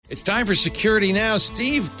It's time for Security Now.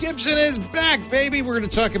 Steve Gibson is back, baby. We're going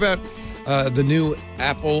to talk about the new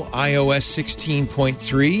Apple iOS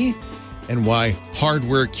 16.3 and why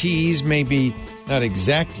hardware keys may be not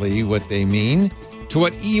exactly what they mean. To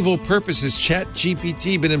what evil purpose has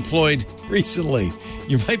ChatGPT been employed recently?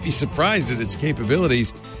 You might be surprised at its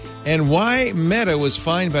capabilities. And why Meta was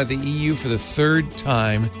fined by the EU for the third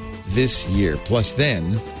time this year. Plus,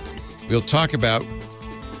 then, we'll talk about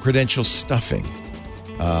credential stuffing.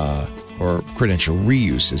 Or credential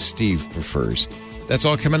reuse, as Steve prefers. That's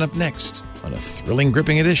all coming up next on a thrilling,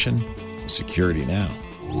 gripping edition of Security Now.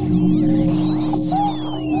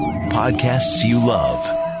 Podcasts you love.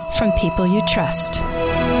 From people you trust.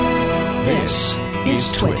 This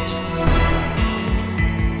is Twit.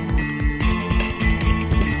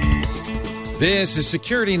 This is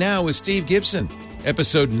Security Now with Steve Gibson,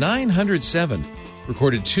 episode 907,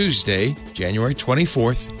 recorded Tuesday, January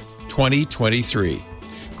 24th, 2023.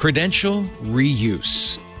 Credential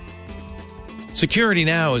reuse. Security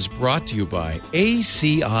Now is brought to you by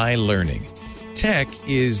ACI Learning. Tech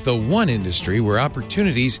is the one industry where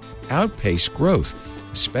opportunities outpace growth,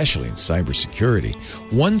 especially in cybersecurity.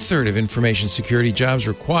 1/3 of information security jobs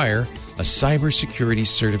require a cybersecurity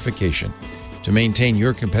certification. To maintain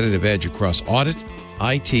your competitive edge across audit,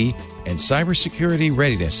 IT, and cybersecurity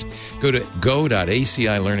readiness, go to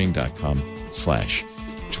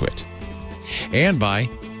go.acilearning.com/twit. And by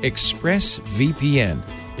ExpressVPN.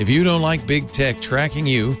 If you don't like big tech tracking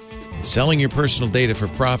you and selling your personal data for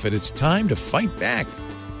profit, it's time to fight back.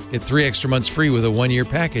 Get 3 extra months free with a 1-year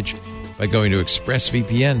package by going to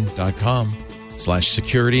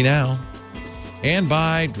expressvpn.com/securitynow. And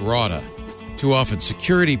by Drata. Too often,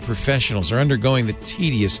 security professionals are undergoing the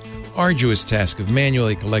tedious, arduous task of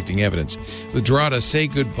manually collecting evidence. With Drata, say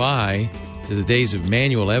goodbye to the days of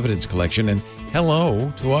manual evidence collection and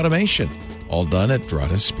hello to automation. All done at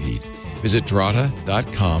Drata speed. Visit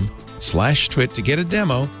drata.com/twit to get a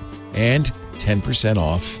demo and 10%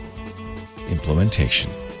 off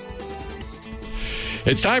implementation.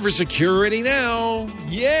 It's time for Security Now.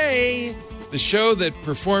 Yay! The show that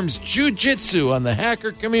performs jujitsu on the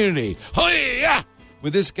hacker community. Hi-ya!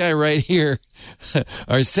 With this guy right here,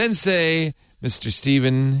 our sensei, Mr.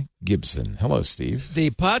 Stephen Gibson. Hello, Steve. The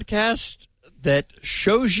podcast that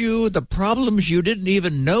shows you the problems you didn't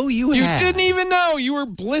even know you had. You didn't even know. You were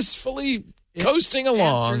blissfully coasting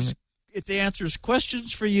along. It answers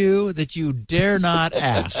questions for you that you dare not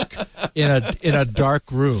ask in a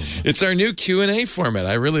dark room. It's our new Q&A format.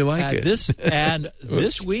 I really like it. This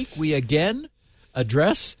week we again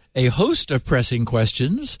address a host of pressing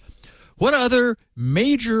questions. What other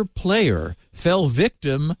major player fell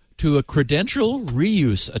victim to a credential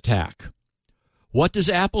reuse attack? What does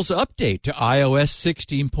Apple's update to iOS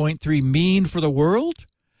 16.3 mean for the world?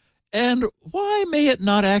 And why may it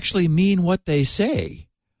not actually mean what they say?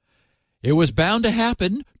 It was bound to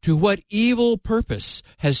happen. To what evil purpose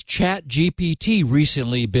has ChatGPT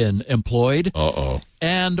recently been employed? Uh-oh.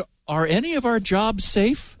 And are any of our jobs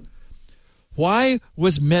safe? Why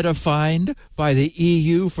was Meta fined by the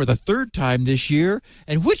EU for the third time this year?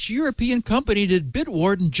 And which European company did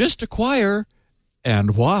Bitwarden just acquire?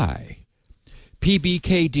 And why?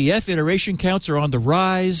 PBKDF iteration counts are on the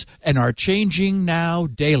rise and are changing now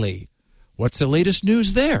daily. What's the latest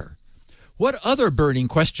news there? What other burning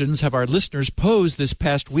questions have our listeners posed this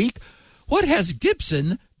past week? What has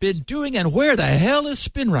Gibson been doing and where the hell is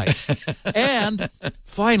SpinRite? And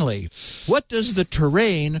finally, what does the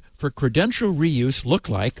terrain for credential reuse look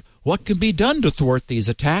like? What can be done to thwart these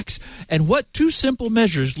attacks? And what 2 simple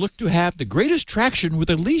measures look to have the greatest traction with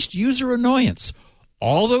the least user annoyance?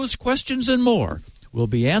 All those questions and more will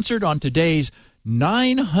be answered on today's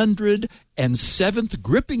 907th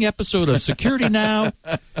gripping episode of Security Now,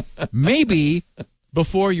 maybe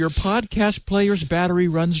before your podcast player's battery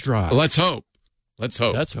runs dry. Let's hope. Let's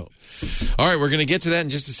hope. All right, we're going to get to that in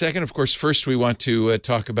just a second. Of course, first we want to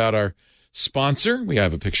talk about our sponsor. We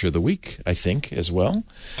have a picture of the week, I think, as well.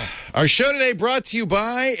 Our show today brought to you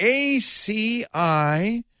by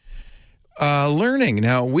ACI Learning.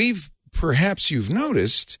 Now, perhaps you've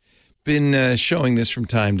noticed, been showing this from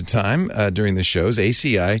time to time during the shows.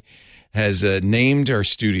 ACI has named our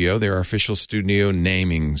studio, their official studio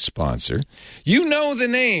naming sponsor. You know the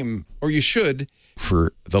name, or you should.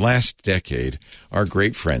 For the last decade, our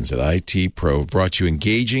great friends at IT Pro brought you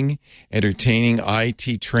engaging, entertaining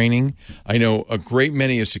IT training. I know a great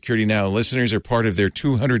many of Security Now listeners are part of their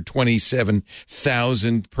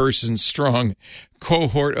 227,000-person strong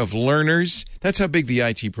cohort of learners. That's how big the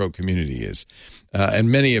IT Pro community is.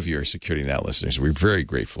 And many of you are Security Now listeners. We're very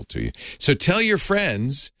grateful to you. So tell your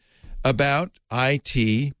friends about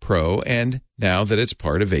IT Pro and now that it's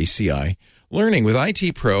part of ACI Learning. With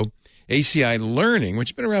IT Pro, ACI Learning, which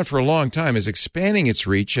has been around for a long time, is expanding its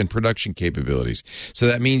reach and production capabilities. So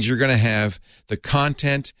that means you're going to have the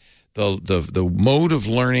content, the mode of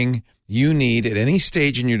learning you need at any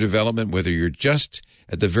stage in your development, whether you're just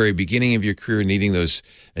at the very beginning of your career needing those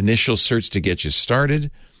initial certs to get you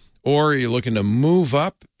started, or you're looking to move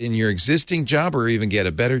up in your existing job or even get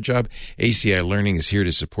a better job. ACI Learning is here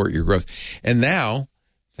to support your growth. And now,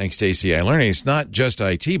 thanks to ACI Learning, it's not just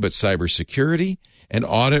IT, but cybersecurity and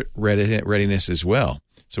audit readiness as well.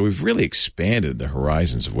 So we've really expanded the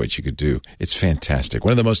horizons of what you could do. It's fantastic.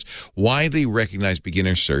 One of the most widely recognized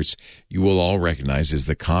beginner certs you will all recognize is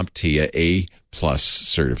the CompTIA A+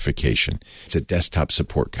 certification. It's a desktop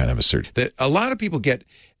support kind of a cert that a lot of people get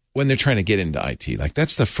when they're trying to get into IT. Like,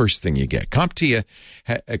 that's the first thing you get. CompTIA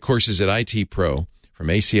courses at IT Pro from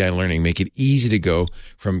ACI Learning make it easy to go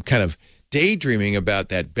from kind of daydreaming about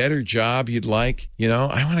that better job you'd like. You know,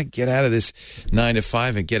 I want to get out of this 9 to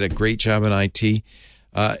 5 and get a great job in IT,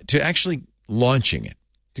 to actually launching it,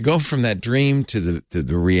 to go from that dream to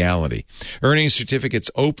the reality. Earning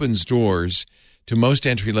certificates opens doors to most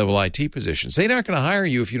entry-level IT positions. They're not going to hire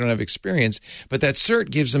you if you don't have experience, but that cert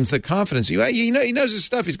gives them the confidence. He knows his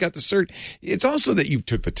stuff. He's got the cert. It's also that you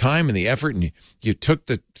took the time and the effort, and you took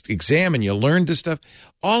the exam, and you learned this stuff.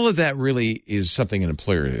 All of that really is something an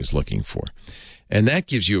employer is looking for. And that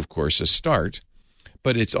gives you, of course, a start,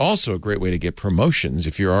 but it's also a great way to get promotions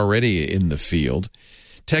if you're already in the field.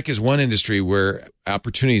 Tech is one industry where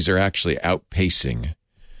opportunities are actually outpacing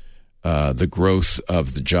the growth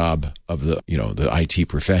of the job of the IT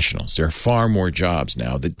professionals. There are far more jobs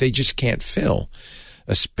now that they just can't fill,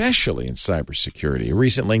 especially in cybersecurity. A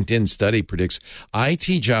recent LinkedIn study predicts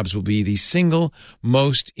IT jobs will be the single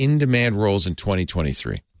most in-demand roles in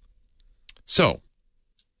 2023. So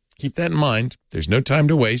keep that in mind. There's no time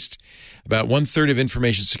to waste. About 1/3 of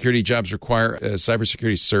information security jobs require a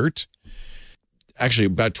cybersecurity cert. Actually,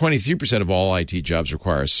 about 23% of all IT jobs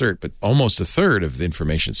require a cert, but almost 1/3 of the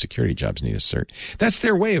information security jobs need a cert. That's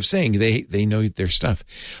their way of saying they know their stuff.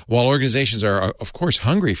 While organizations are, of course,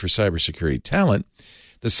 hungry for cybersecurity talent,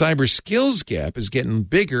 the cyber skills gap is getting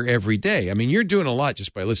bigger every day. I mean, you're doing a lot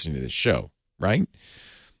just by listening to this show, right?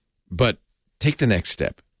 But take the next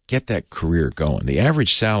step. Get that career going. The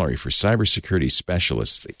average salary for cybersecurity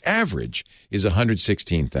specialists, the average is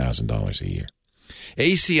 $116,000 a year.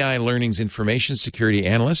 ACI Learning's Information Security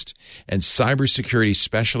Analyst and Cybersecurity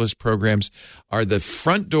Specialist programs are the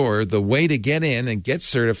front door, the way to get in and get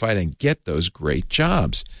certified and get those great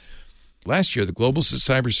jobs. Last year, the global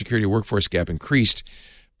cybersecurity workforce gap increased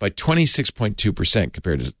by 26.2%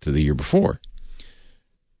 compared to the year before.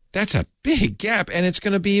 That's a big gap, and it's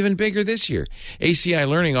going to be even bigger this year. ACI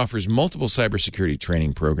Learning offers multiple cybersecurity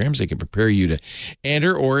training programs. They can prepare you to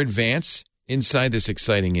enter or advance inside this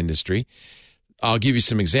exciting industry. I'll give you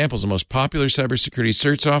some examples. The most popular cybersecurity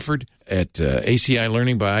certs offered at ACI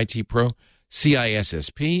Learning by IT Pro: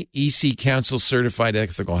 CISSP, EC Council Certified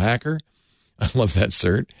Ethical Hacker. I love that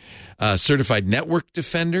cert. Certified Network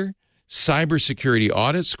Defender, Cybersecurity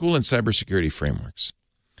Audit School, and Cybersecurity Frameworks.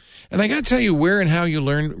 And I got to tell you, where and how you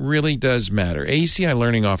learn really does matter. ACI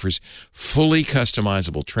Learning offers fully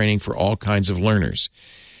customizable training for all kinds of learners.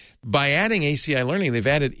 By adding ACI Learning, they've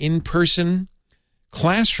added in-person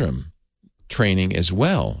classroom training as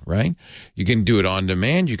well, right? You can do it on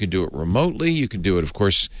demand. You can do it remotely. You can do it, of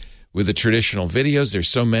course, with the traditional videos. There's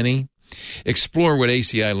so many. Explore what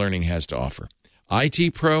ACI Learning has to offer.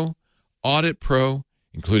 IT Pro, Audit Pro,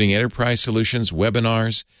 including enterprise solutions,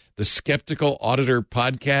 webinars, the Skeptical Auditor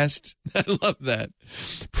podcast. I love that.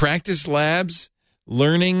 Practice labs,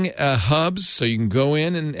 learning hubs, so you can go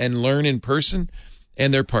in and learn in person,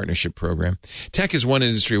 and their partnership program. Tech is one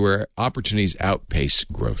industry where opportunities outpace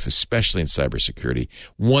growth, especially in cybersecurity.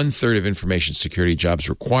 1/3 of information security jobs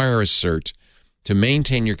require a cert to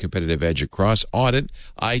maintain your competitive edge across audit,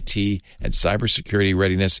 IT, and cybersecurity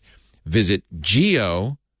readiness. Visit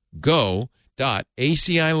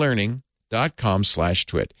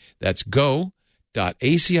go.acilearning.com/twit. That's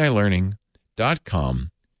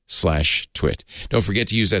go.acilearning.com/twit. Don't forget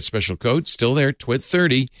to use that special code, still there,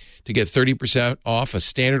 TWIT30, to get 30% off a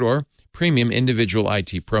standard or premium individual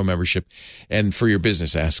IT Pro membership. And for your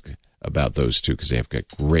business, ask about those too, because they have got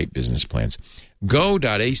great business plans.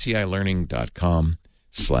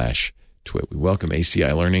 Go.acilearning.com/twit. We welcome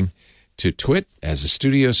ACI Learning to Twit as a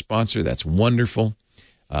studio sponsor. That's wonderful.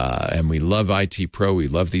 And we love IT Pro. We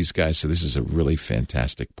love these guys. So this is a really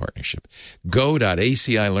fantastic partnership.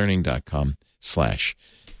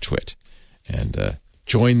 Go.acilearning.com/twit. And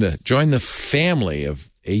join the family of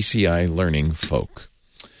ACI Learning folk.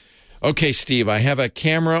 Okay, Steve, I have a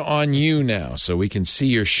camera on you now, so we can see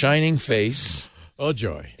your shining face. Oh,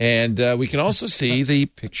 joy. And we can also see the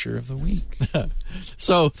picture of the week.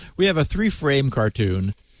 So we have a 3-frame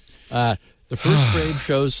cartoon. The first frame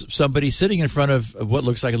shows somebody sitting in front of what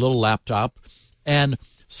looks like a little laptop, and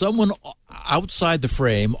someone outside the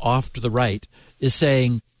frame, off to the right, is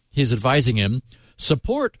saying, he's advising him,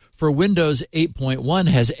 support for Windows 8.1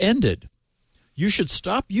 has ended. You should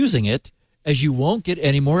stop using it as you won't get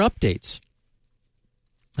any more updates.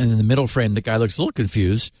 And in the middle frame, the guy looks a little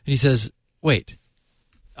confused, and he says, wait,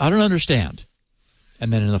 I don't understand.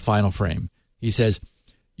 And then in the final frame, he says,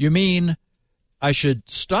 you mean I should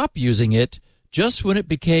stop using it just when it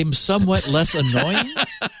became somewhat less annoying?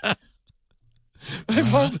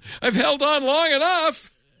 I've held on long enough.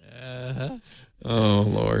 Oh,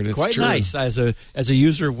 Lord, it's quite true. Nice as a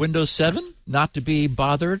user of Windows 7 not to be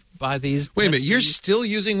bothered by these. Wait a minute, you're still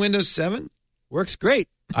using Windows 7? Works great.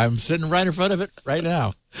 I'm sitting right in front of it right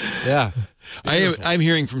now. Yeah. I'm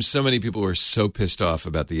hearing from so many people who are so pissed off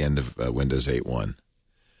about the end of Windows 8.1.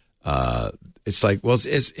 It's like, well,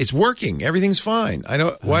 it's working. Everything's fine. I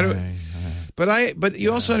don't. Why do? But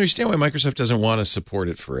you also understand why Microsoft doesn't want to support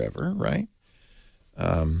it forever, right?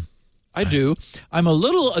 I do. I'm a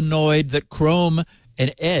little annoyed that Chrome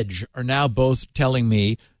and Edge are now both telling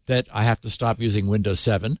me that I have to stop using Windows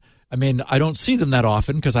 7. I mean, I don't see them that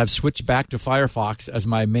often because I've switched back to Firefox as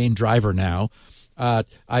my main driver now.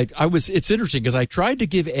 It's interesting because I tried to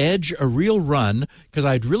give Edge a real run because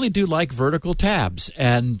I really do like vertical tabs,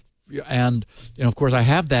 and of course I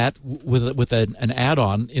have that with an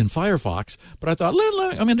add-on in Firefox. But I thought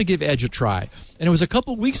I'm going to give Edge a try, and it was a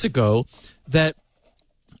couple weeks ago that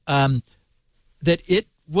it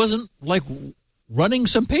wasn't like running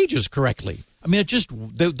some pages correctly. I mean, it just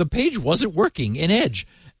the page wasn't working in Edge.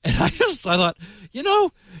 And I thought,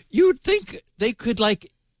 you'd think they could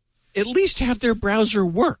at least have their browser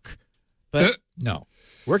work. But no.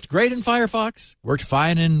 Worked great in Firefox, worked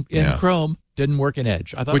fine in Chrome, didn't work in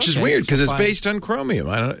Edge. I thought, which is weird because it's based on Chromium.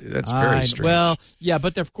 That's very strange. Well, yeah,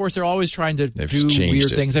 but of course they're always trying to do weird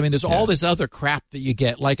things. I mean, there's all this other crap that you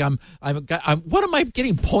get. Like what am I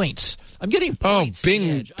getting points? I'm getting points.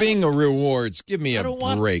 Oh, Bing rewards. Give me a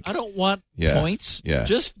break. I don't want points. Yeah.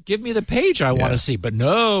 Just give me the page I want to see. But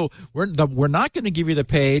no, we're not going to give you the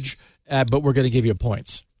page, but we're going to give you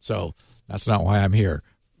points. So that's not why I'm here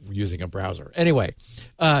using a browser. Anyway,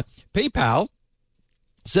 PayPal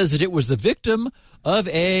says that it was the victim of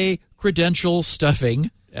a credential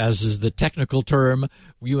stuffing, as is the technical term.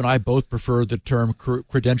 You and I both prefer the term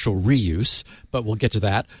credential reuse, but we'll get to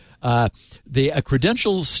that. A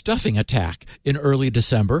credential stuffing attack in early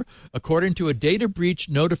December, according to a data breach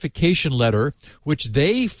notification letter, which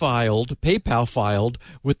PayPal filed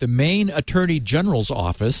with the Maine Attorney General's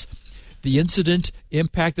office. The incident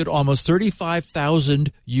impacted almost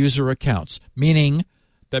 35,000 user accounts, meaning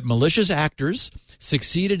that malicious actors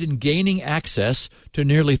succeeded in gaining access to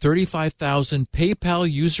nearly 35,000 PayPal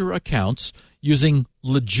user accounts using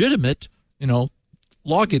legitimate,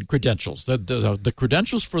 login credentials, the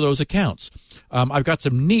credentials for those accounts. I've got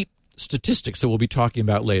some neat statistics that we'll be talking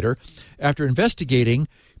about later. After investigating,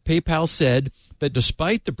 PayPal said that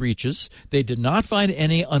despite the breaches, they did not find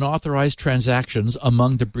any unauthorized transactions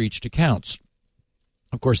among the breached accounts.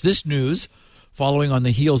 Of course, this news, following on the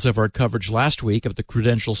heels of our coverage last week of the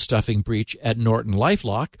credential stuffing breach at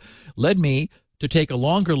NortonLifeLock, led me to take a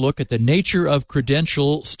longer look at the nature of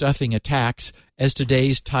credential stuffing attacks as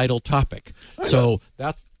today's title topic. I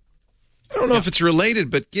don't know if it's related,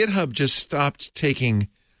 but GitHub just stopped taking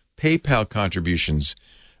PayPal contributions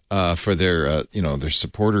for their their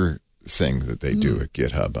supporter thing that they do at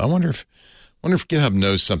GitHub. I wonder if GitHub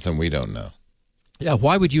knows something we don't know. Yeah,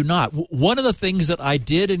 why would you not? One of the things that I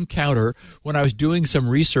did encounter when I was doing some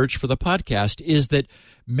research for the podcast is that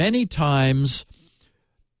many times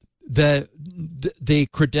the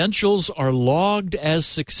credentials are logged as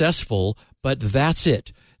successful, but that's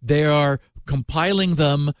it. They are compiling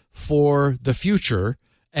them for the future.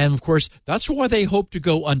 And, of course, that's why they hope to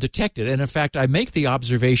go undetected. And, in fact, I make the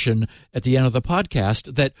observation at the end of the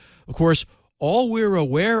podcast that, of course, all we're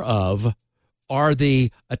aware of are the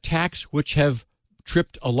attacks which have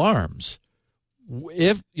tripped alarms.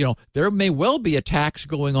 If there may well be attacks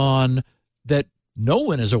going on that no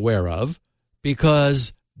one is aware of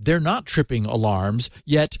because they're not tripping alarms,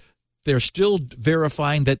 yet they're still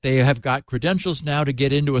verifying that they have got credentials now to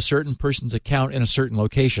get into a certain person's account in a certain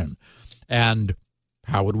location. And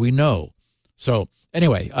how would we know? So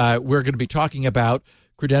anyway, we're going to be talking about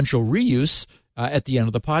credential reuse at the end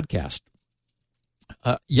of the podcast.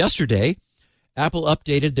 Yesterday, Apple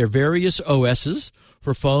updated their various OSs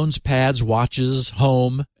for phones, pads, watches,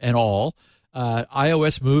 home, and all.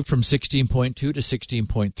 iOS moved from 16.2 to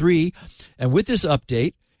 16.3. And with this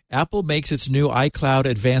update, Apple makes its new iCloud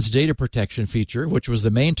Advanced Data Protection feature, which was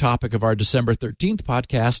the main topic of our December 13th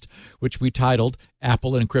podcast, which we titled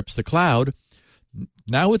Apple Encrypts the Cloud.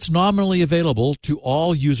 Now it's nominally available to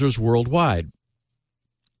all users worldwide.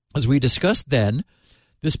 As we discussed then,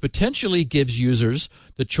 this potentially gives users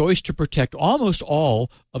the choice to protect almost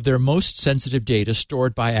all of their most sensitive data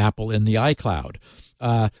stored by Apple in the iCloud,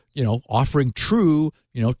 offering true,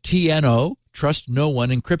 TNO, trust no one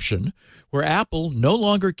encryption, where Apple no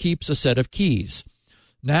longer keeps a set of keys.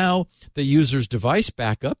 Now, the user's device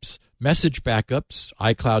backups, message backups,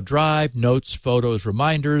 iCloud Drive, notes, photos,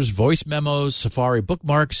 reminders, voice memos, Safari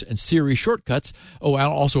bookmarks, and Siri shortcuts, and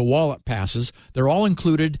also wallet passes, they're all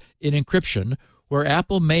included in encryption, where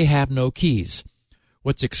Apple may have no keys.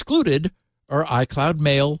 What's excluded are iCloud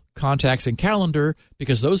Mail, Contacts, and Calendar,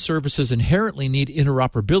 because those services inherently need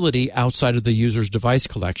interoperability outside of the user's device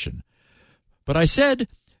collection. But I said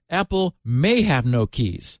Apple may have no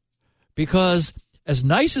keys, because as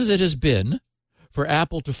nice as it has been for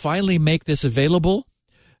Apple to finally make this available,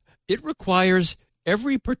 it requires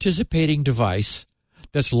every participating device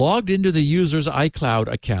that's logged into the user's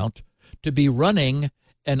iCloud account to be running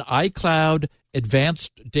an iCloud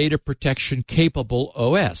Advanced Data Protection capable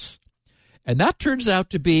OS. And that turns out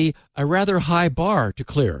to be a rather high bar to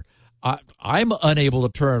clear. I'm unable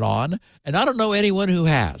to turn it on, and I don't know anyone who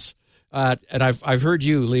has. And I've heard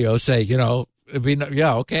you, Leo, say,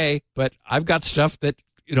 okay, but I've got stuff that,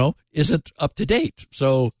 isn't up to date,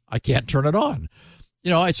 so I can't turn it on.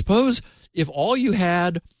 I suppose if all you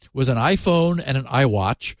had was an iPhone and an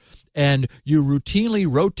iWatch, and you routinely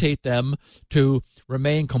rotate them to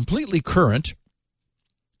remain completely current,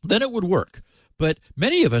 then it would work. But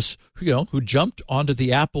many of us, who jumped onto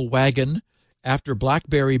the Apple wagon after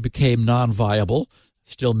BlackBerry became non-viable,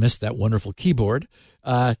 still miss that wonderful keyboard,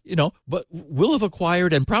 but will have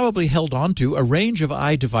acquired and probably held on to a range of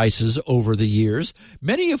iDevices over the years,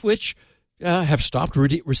 many of which have stopped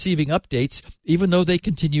receiving updates, even though they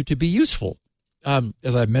continue to be useful.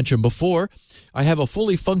 As I mentioned before, I have a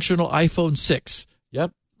fully functional iPhone 6.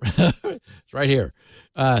 Yep, it's right here,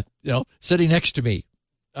 sitting next to me.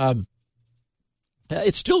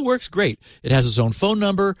 It still works great. It has its own phone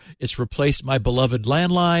number. It's replaced my beloved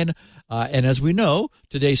landline. And as we know,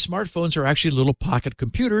 today's smartphones are actually little pocket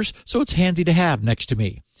computers, so it's handy to have next to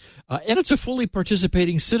me. And it's a fully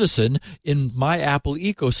participating citizen in my Apple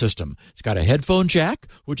ecosystem. It's got a headphone jack,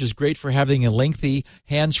 which is great for having a lengthy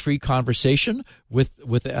hands-free conversation with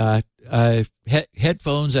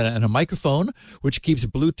headphones and a microphone, which keeps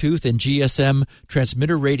Bluetooth and GSM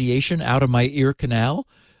transmitter radiation out of my ear canal.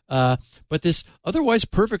 But this otherwise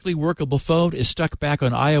perfectly workable phone is stuck back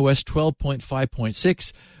on iOS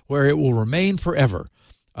 12.5.6, where it will remain forever.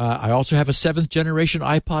 I also have a 7th generation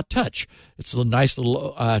iPod Touch. It's a nice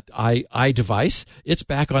little iDevice. It's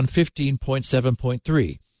back on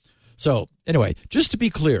 15.7.3. So anyway, just to be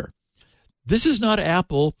clear, this is not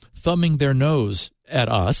Apple thumbing their nose at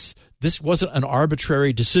us. This wasn't an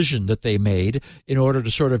arbitrary decision that they made in order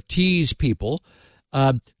to sort of tease people.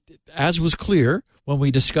 As was clear when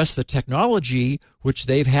we discussed the technology which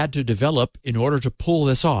they've had to develop in order to pull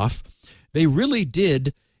this off, they really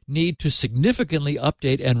did need to significantly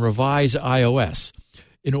update and revise iOS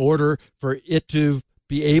in order for it to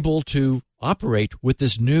be able to operate with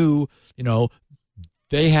this new,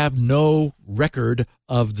 they have no record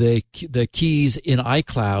of the keys in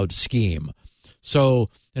iCloud scheme. So,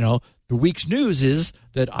 the week's news is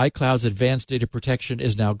that iCloud's Advanced Data Protection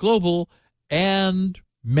is now global, and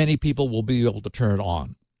many people will be able to turn it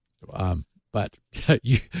on. But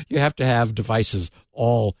you have to have devices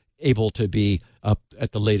all able to be up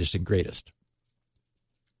at the latest and greatest.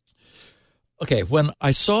 Okay, when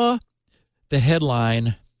I saw the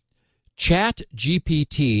headline,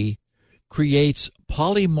 ChatGPT creates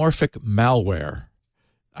polymorphic malware,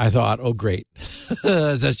 I thought, oh, great.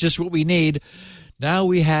 That's just what we need. Now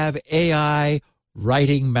we have AI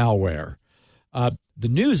writing malware. The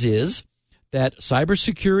news is that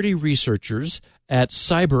cybersecurity researchers at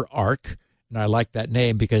CyberArk, and I like that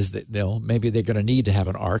name because maybe they're going to need to have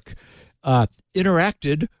an ARC,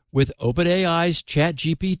 interacted with OpenAI's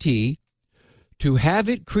ChatGPT to have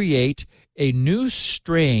it create a new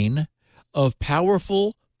strain of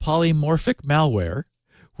powerful polymorphic malware,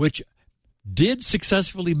 which did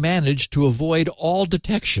successfully manage to avoid all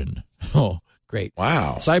detection. Oh, great.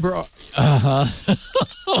 Wow. I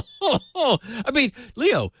mean,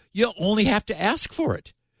 Leo, you only have to ask for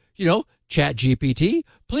it. ChatGPT,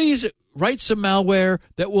 please write some malware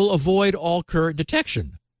that will avoid all current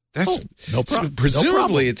detection. That's no problem.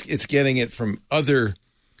 Presumably, it's getting it from other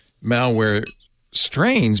malware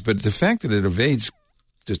strains, but the fact that it evades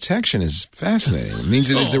detection is fascinating. It means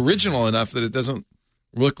it is original enough that it doesn't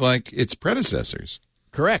look like its predecessors.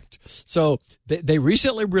 Correct. So they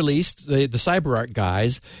recently released, the CyberArk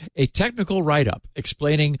guys, a technical write-up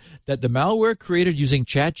explaining that the malware created using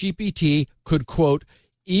ChatGPT could, quote,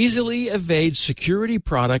 easily evade security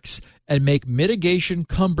products and make mitigation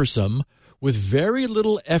cumbersome with very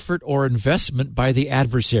little effort or investment by the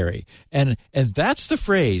adversary. And that's the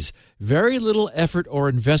phrase, very little effort or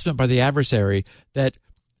investment by the adversary, that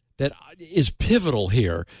is pivotal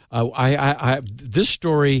here. This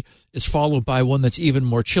story is followed by one that's even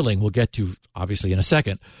more chilling. We'll get to obviously in a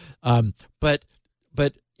second, but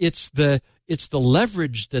it's the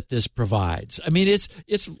leverage that this provides. I mean,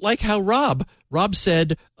 it's like how Rob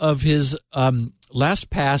said of his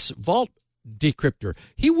LastPass vault decryptor.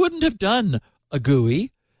 He wouldn't have done a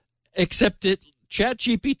GUI, except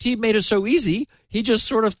ChatGPT made it so easy. He just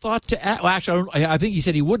sort of thought to add. Well, actually, I think he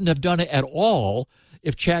said he wouldn't have done it at all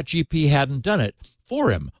if ChatGPT hadn't done it for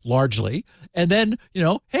him, largely. And then,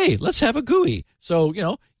 hey, let's have a GUI. So,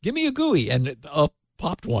 give me a GUI, and up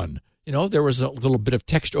popped one. There was a little bit of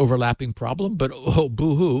text overlapping problem, but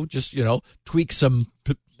boo-hoo, just, tweak some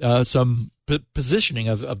positioning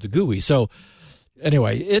of the GUI. So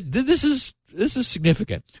anyway, this is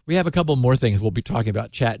significant. We have a couple more things we'll be talking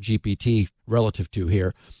about ChatGPT relative to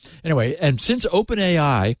here. Anyway, and since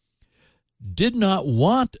OpenAI did not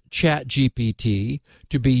want ChatGPT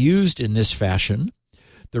to be used in this fashion,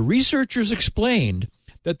 the researchers explained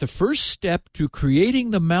that the first step to creating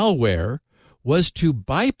the malware was to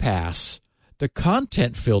bypass the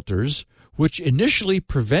content filters which initially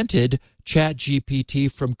prevented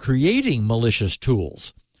ChatGPT from creating malicious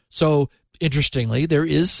tools. So, interestingly,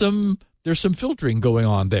 there's some filtering going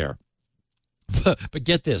on there. But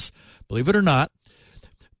get this, believe it or not,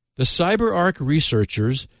 the CyberArk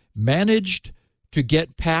researchers managed to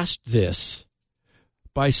get past this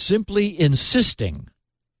by simply insisting,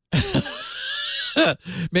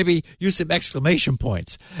 maybe use some exclamation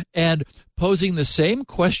points, and posing the same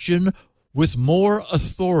question with more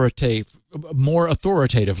authoritatively.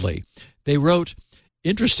 They wrote,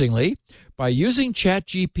 interestingly, by using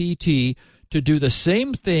ChatGPT to do the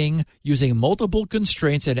same thing using multiple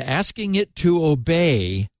constraints and asking it to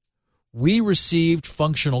obey, we received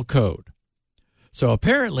functional code. So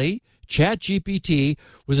apparently, ChatGPT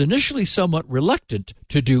was initially somewhat reluctant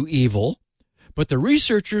to do evil, but the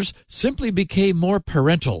researchers simply became more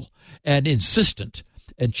parental and insistent,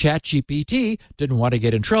 and ChatGPT didn't want to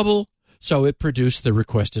get in trouble, so it produced the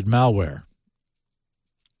requested malware.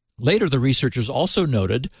 Later, the researchers also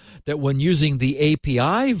noted that when using the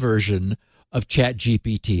API version of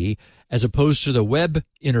ChatGPT as opposed to the web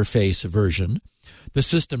interface version, the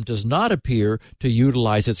system does not appear to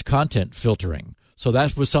utilize its content filtering. So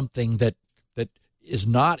that was something that is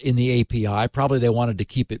not in the API. Probably they wanted to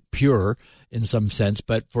keep it pure in some sense,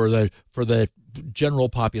 but for the general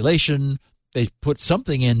population, they put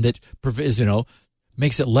something in that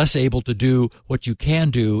makes it less able to do what you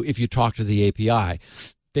can do if you talk to the API.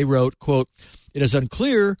 They wrote, quote, "It is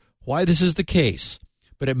unclear why this is the case,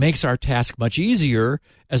 but it makes our task much easier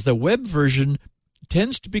as the web version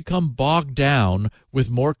tends to become bogged down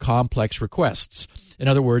with more complex requests." In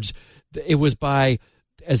other words, it was by,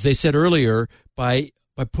 as they said earlier, by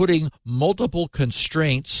putting multiple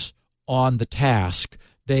constraints on the task.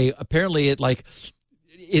 They apparently it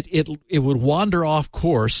would wander off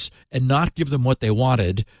course and not give them what they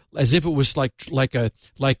wanted, as if it was like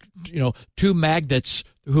two magnets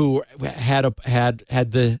who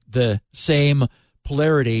had the same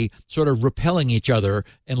polarity sort of repelling each other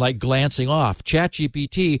and like glancing off.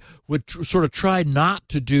 ChatGPT would sort of try not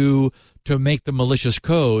to make the malicious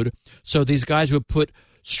code, so these guys would put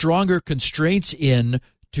stronger constraints in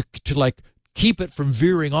to like keep it from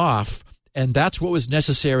veering off, and that's what was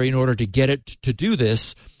necessary in order to get it to do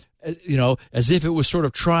this, as if it was sort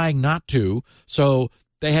of trying not to, so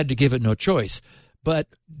they had to give it no choice. But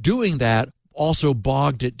doing that also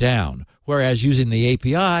bogged it down, whereas using the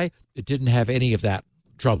API, it didn't have any of that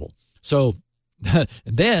trouble. So and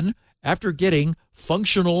then, after getting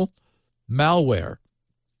functional malware,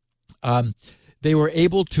 they were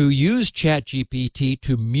able to use ChatGPT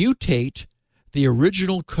to mutate the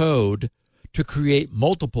original code to create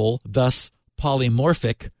multiple, thus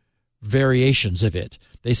polymorphic, variations of it.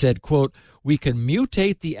 They said, quote, "We can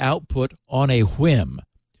mutate the output on a whim,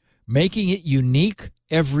 making it unique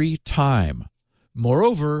every time.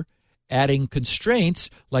 Moreover, adding constraints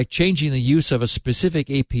like changing the use of a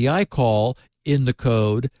specific API call in the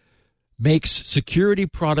code makes security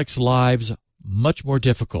products' lives much more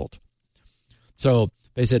difficult. So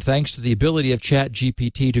they said thanks to the ability of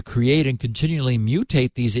ChatGPT to create and continually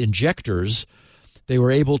mutate these injectors, they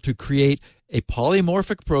were able to create a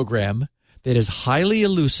polymorphic program that is highly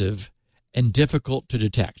elusive and difficult to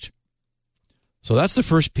detect. So that's the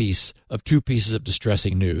first piece of two pieces of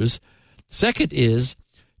distressing news. Second is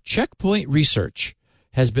Check Point Research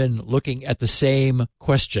has been looking at the same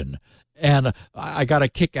question. And I got a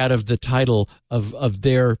kick out of the title of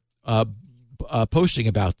their posting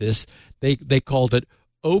about this. They called it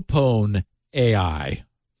Opone AI.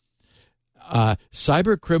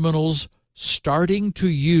 Cyber criminals starting to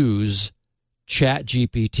use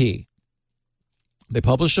ChatGPT. They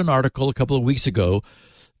published an article a couple of weeks ago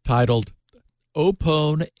titled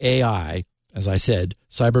Opone AI. As I said,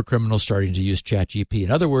 cyber criminals starting to use ChatGPT.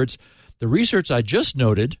 In other words, the research I just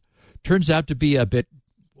noted turns out to be a bit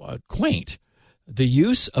quaint. The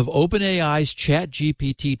use of OpenAI's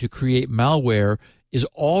ChatGPT to create malware is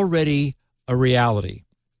already a reality.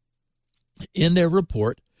 In their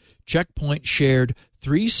report, Check Point shared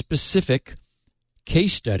 3 specific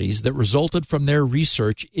case studies that resulted from their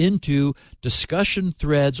research into discussion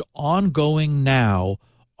threads ongoing now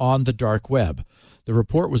on the dark web. The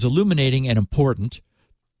report was illuminating and important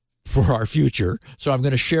for our future, so I'm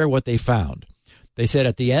going to share what they found. They said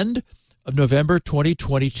at the end of November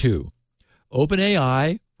 2022,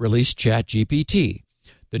 OpenAI released ChatGPT,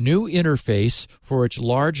 the new interface for its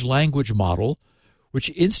large language model,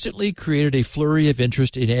 which instantly created a flurry of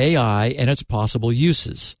interest in AI and its possible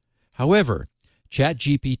uses. However,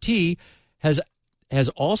 ChatGPT has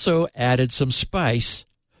also added some spice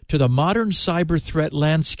to the modern cyber threat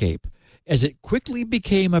landscape, as it quickly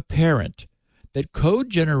became apparent that code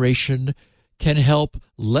generation can help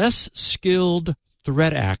less skilled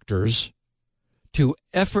threat actors to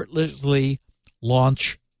effortlessly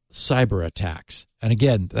launch cyber attacks. And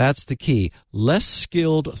again, that's the key. Less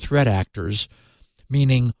skilled threat actors,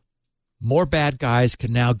 meaning more bad guys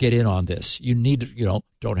can now get in on this. You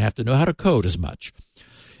don't have to know how to code as much.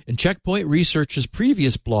 In Check Point Research's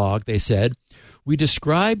previous blog, they said, we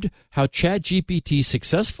described how ChatGPT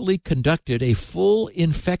successfully conducted a full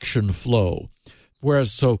infection flow.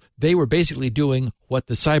 So they were basically doing what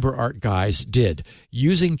the CyberArk guys did,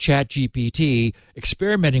 using ChatGPT,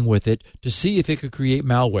 experimenting with it to see if it could create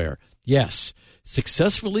malware. Yes,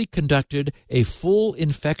 successfully conducted a full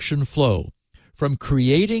infection flow, from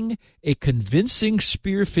creating a convincing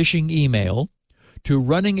spear phishing email to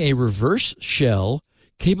running a reverse shell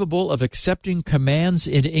capable of accepting commands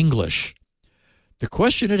in English. The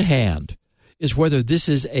question at hand is whether this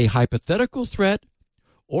is a hypothetical threat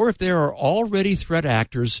or if there are already threat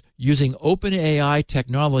actors using OpenAI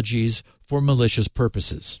technologies for malicious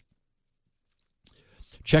purposes.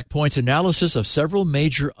 Check Point's analysis of several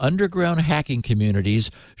major underground hacking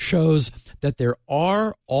communities shows that there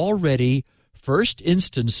are already first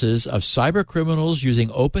instances of cybercriminals using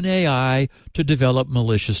OpenAI to develop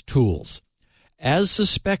malicious tools. As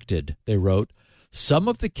suspected, they wrote, some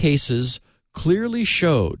of the cases clearly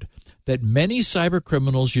showed that many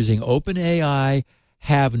cybercriminals using OpenAI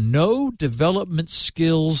have no development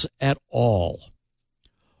skills at all.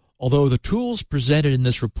 Although the tools presented in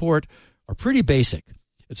this report are pretty basic,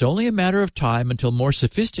 it's only a matter of time until more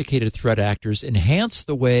sophisticated threat actors enhance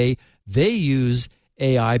the way they use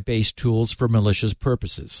AI-based tools for malicious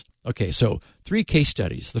purposes. Okay, so 3 case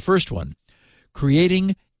studies. The first one,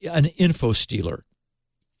 creating an info stealer.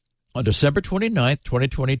 On December 29th,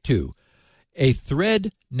 2022, a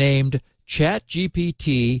thread named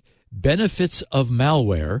ChatGPT Benefits of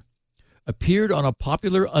Malware appeared on a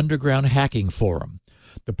popular underground hacking forum.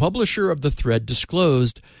 The publisher of the thread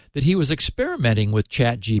disclosed that he was experimenting with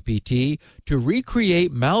ChatGPT to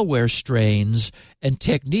recreate malware strains and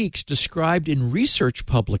techniques described in research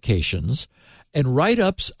publications and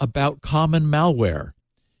write-ups about common malware.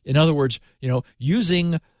 In other words,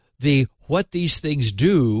 using the what these things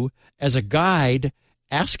do as a guide,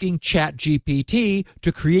 asking ChatGPT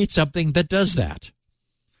to create something that does that.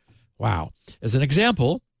 Wow. As an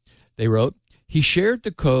example, they wrote, he shared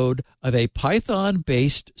the code of a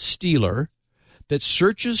Python-based stealer that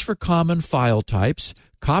searches for common file types,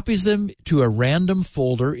 copies them to a random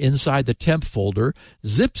folder inside the temp folder,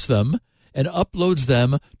 zips them, and uploads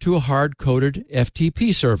them to a hard-coded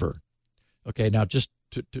FTP server. Okay, now just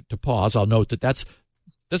to pause, I'll note that that's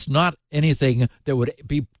not anything that would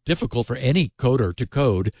be difficult for any coder to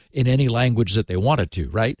code in any language that they wanted to,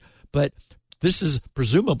 right? But this is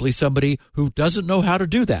presumably somebody who doesn't know how to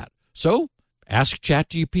do that. So ask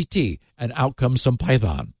ChatGPT, and out comes some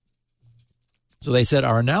Python. So they said,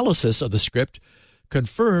 our analysis of the script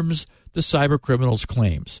confirms the cybercriminal's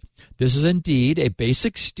claims. This is indeed a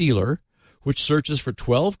basic stealer which searches for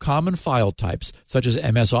 12 common file types, such as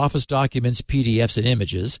MS Office documents, PDFs, and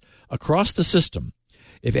images, across the system.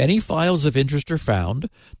 If any files of interest are found,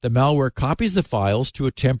 the malware copies the files to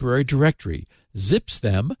a temporary directory, zips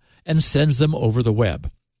them, and sends them over the web.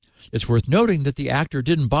 It's worth noting that the actor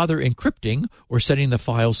didn't bother encrypting or setting the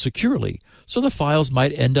files securely, so the files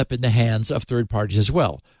might end up in the hands of third parties as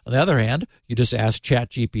well. On the other hand, you just ask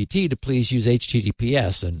ChatGPT to please use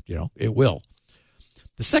HTTPS, and it will.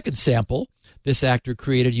 The second sample this actor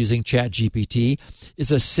created using ChatGPT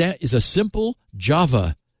is a simple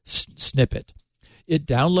Java snippet. It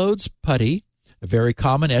downloads PuTTY, a very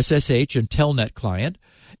common SSH and Telnet client,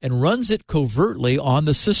 and runs it covertly on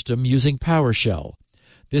the system using PowerShell.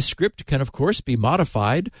 This script can, of course, be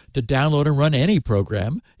modified to download and run any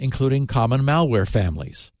program, including common malware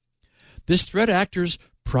families. This threat actor's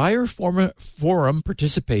prior forum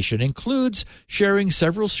participation includes sharing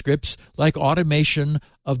several scripts like automation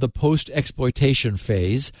of the post-exploitation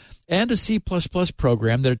phase and a C++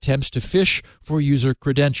 program that attempts to phish for user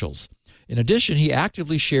credentials. In addition, he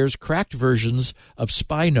actively shares cracked versions of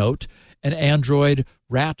SpyNote and Android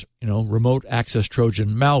RAT, remote access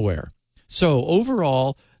Trojan malware. So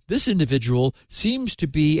overall, this individual seems to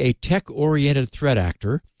be a tech-oriented threat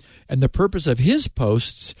actor, and the purpose of his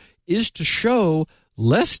posts is to show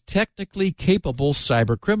less technically capable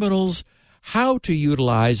cybercriminals how to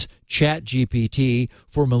utilize ChatGPT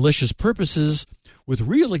for malicious purposes with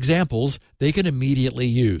real examples they can immediately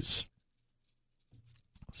use.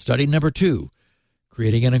 Study number 2,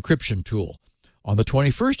 creating an encryption tool. On the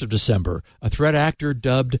 21st of December, a threat actor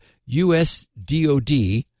dubbed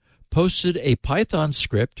USDOD posted a Python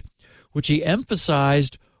script which he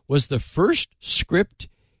emphasized was the first script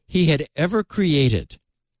he had ever created.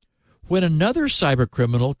 When another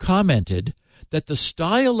cybercriminal commented that the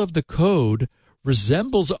style of the code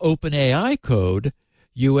resembles OpenAI code,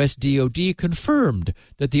 USDOD confirmed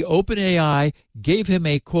that the OpenAI gave him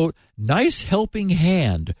a, quote, nice helping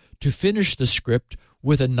hand to finish the script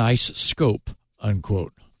with a nice scope,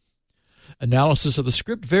 unquote. Analysis of the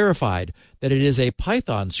script verified that it is a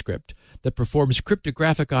Python script that performs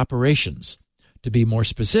cryptographic operations. To be more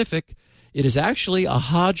specific, it is actually a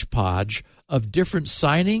hodgepodge of different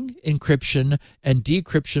signing, encryption, and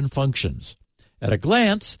decryption functions. At a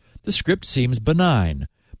glance, the script seems benign,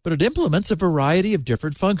 but it implements a variety of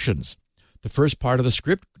different functions. The first part of the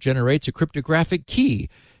script generates a cryptographic key.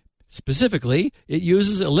 Specifically, it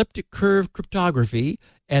uses elliptic curve cryptography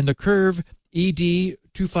and the curve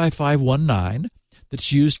ED25519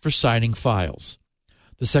 that's used for signing files.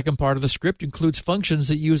 The second part of the script includes functions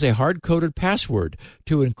that use a hard-coded password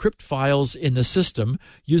to encrypt files in the system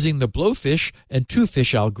using the Blowfish and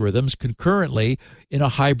Twofish algorithms concurrently in a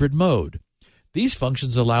hybrid mode. These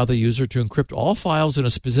functions allow the user to encrypt all files in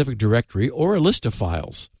a specific directory or a list of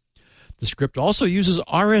files. The script also uses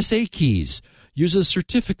RSA keys, uses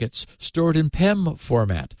certificates stored in PEM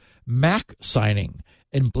format, MAC signing,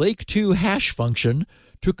 and Blake2 hash function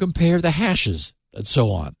to compare the hashes, and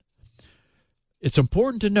so on. It's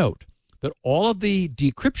important to note that all of the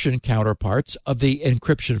decryption counterparts of the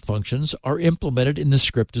encryption functions are implemented in the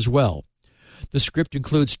script as well. The script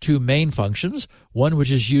includes 2 main functions, one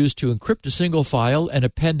which is used to encrypt a single file and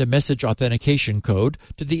append a message authentication code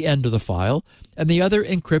to the end of the file, and the other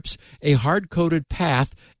encrypts a hard-coded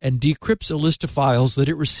path and decrypts a list of files that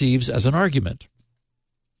it receives as an argument.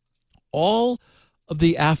 All of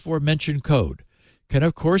the aforementioned code can,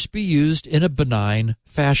 of course, be used in a benign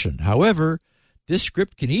fashion. However, this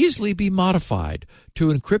script can easily be modified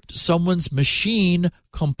to encrypt someone's machine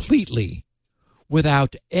completely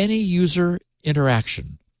without any user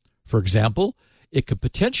interaction. For example, it could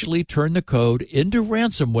potentially turn the code into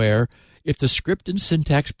ransomware if the script and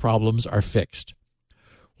syntax problems are fixed.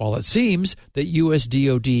 While it seems that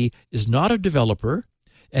USDOD is not a developer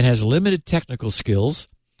and has limited technical skills,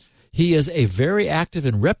 he is a very active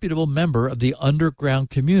and reputable member of the underground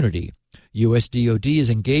community. USDOD is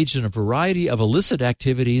engaged in a variety of illicit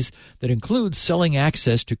activities that include selling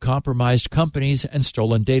access to compromised companies and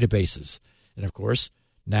stolen databases. And of course,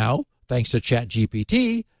 now, thanks to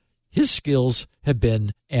ChatGPT, his skills have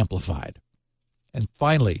been amplified. And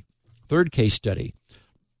finally, third case study.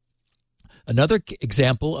 Another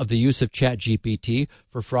example of the use of ChatGPT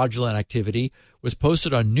for fraudulent activity was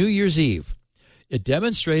posted on New Year's Eve. It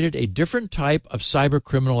demonstrated a different type of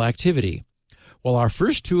cybercriminal activity. While our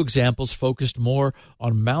first 2 examples focused more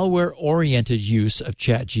on malware-oriented use of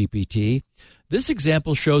ChatGPT, this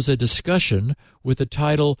example shows a discussion with the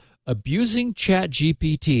title Abusing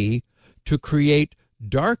ChatGPT to Create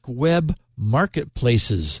Dark Web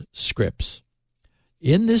marketplaces scripts.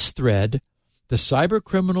 In this thread, the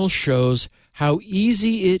cybercriminal shows how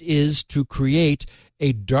easy it is to create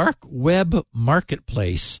a dark web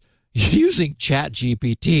marketplace using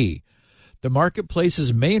ChatGPT. The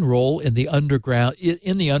marketplace's main role in the underground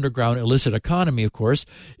illicit economy, of course,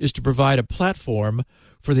 is to provide a platform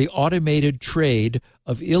for the automated trade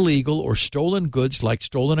of illegal or stolen goods like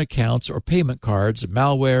stolen accounts or payment cards,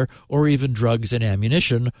 malware, or even drugs and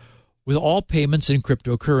ammunition, with all payments in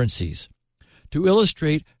cryptocurrencies. To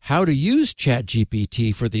illustrate how to use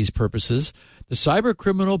ChatGPT for these purposes, the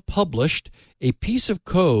cybercriminal published a piece of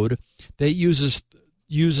code that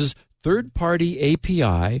uses third-party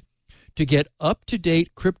API to get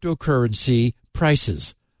up-to-date cryptocurrency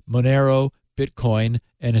prices, Monero, Bitcoin,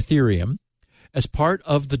 and Ethereum, as part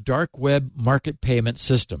of the dark web market payment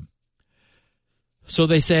system. So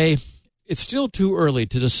they say it's still too early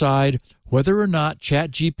to decide whether or not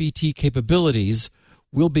ChatGPT capabilities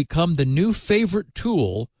will become the new favorite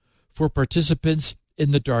tool for participants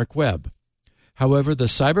in the dark web. However, the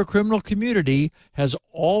cybercriminal community has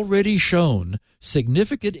already shown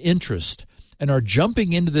significant interest and are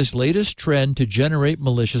jumping into this latest trend to generate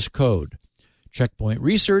malicious code. Checkpoint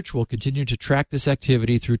Research will continue to track this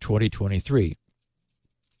activity through 2023.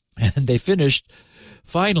 And they finished,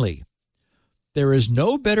 finally, there is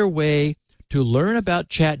no better way to learn about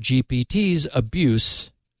ChatGPT's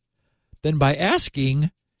abuse than by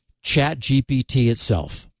asking ChatGPT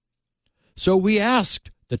itself. So we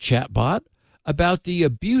asked the chatbot about the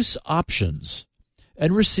abuse options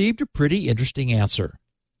and received a pretty interesting answer.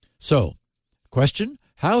 So, question,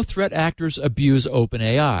 how threat actors abuse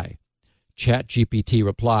OpenAI? ChatGPT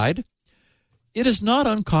replied, it is not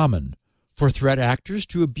uncommon for threat actors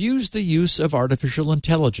to abuse the use of artificial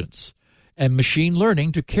intelligence and machine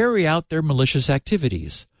learning to carry out their malicious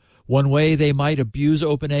activities. One way they might abuse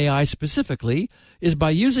OpenAI specifically is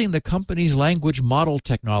by using the company's language model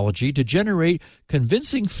technology to generate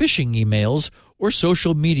convincing phishing emails or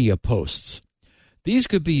social media posts. These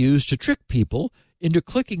could be used to trick people into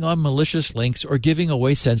clicking on malicious links or giving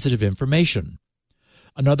away sensitive information.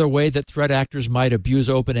 Another way that threat actors might abuse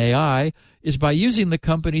OpenAI is by using the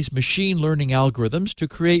company's machine learning algorithms to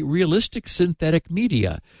create realistic synthetic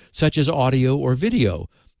media, such as audio or video,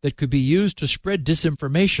 that could be used to spread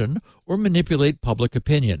disinformation or manipulate public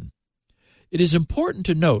opinion. It is important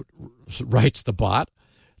to note, writes the bot,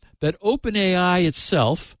 that OpenAI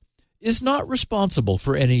itself is not responsible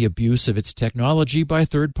for any abuse of its technology by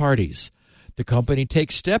third parties. The company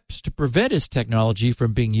takes steps to prevent its technology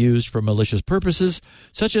from being used for malicious purposes,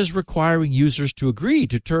 such as requiring users to agree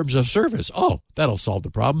to terms of service. Oh, that'll solve the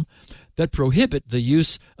problem. That prohibit the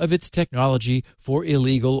use of its technology for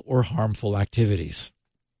illegal or harmful activities.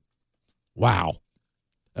 Wow.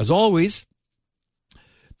 As always,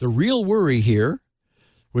 the real worry here,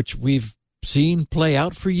 which we've seen play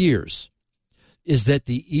out for years, is that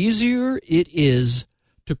the easier it is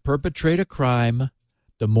to perpetrate a crime,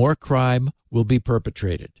 the more crime will be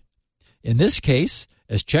perpetrated. In this case,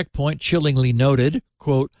 as Checkpoint chillingly noted,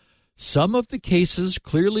 quote, some of the cases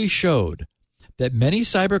clearly showed that many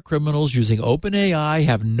cybercriminals using OpenAI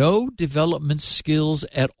have no development skills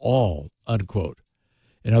at all, unquote.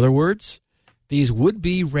 In other words, these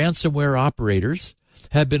would-be ransomware operators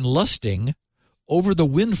have been lusting over the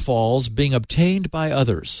windfalls being obtained by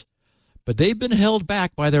others, but they've been held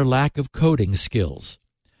back by their lack of coding skills.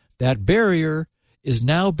 That barrier is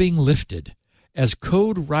now being lifted as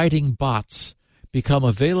code-writing bots become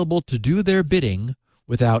available to do their bidding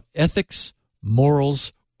without ethics,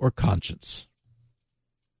 morals, or conscience.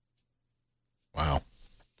 Wow.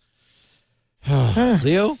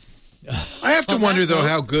 Leo? I have to wonder, though,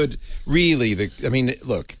 how good really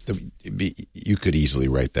you could easily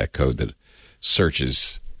write that code that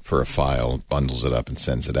searches for a file, bundles it up, and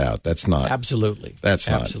sends it out. That's not absolutely. That's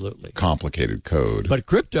absolutely not complicated code. But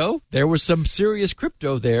crypto, there was some serious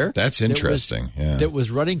crypto there. That's interesting. That was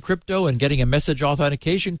running crypto and getting a message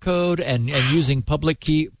authentication code and using public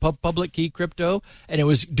key crypto, and it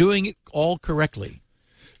was doing it all correctly.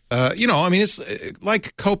 It's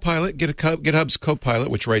like Copilot. GitHub's Copilot,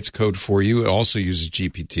 which writes code for you, it also uses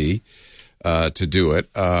GPT to do it.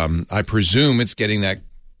 I presume it's getting that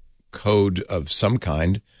code of some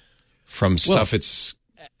kind from stuff it's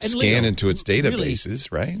scanned into its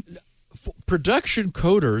databases, really, right? Production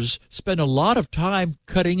coders spend a lot of time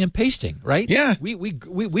cutting and pasting, right? Yeah. We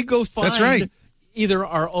go find That's right. either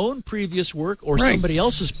our own previous work or somebody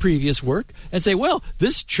else's previous work and say, well,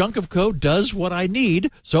 this chunk of code does what I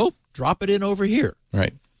need, so drop it in over here.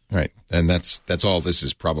 Right. Right. And that's all this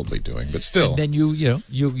is probably doing, but still. And then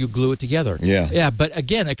you glue it together. Yeah. Yeah, but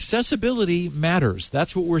again, accessibility matters.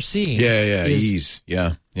 That's what we're seeing. Yeah. Ease.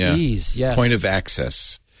 Yeah. Ease, yes. Point of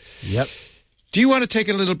access. Yep. Do you want to take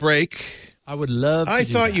a little break? I would love to. I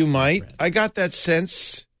do thought that, you my might. friend. I got that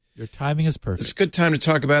sense. Your timing is perfect. It's a good time to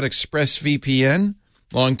talk about ExpressVPN,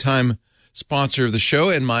 longtime sponsor of the show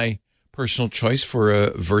and my personal choice for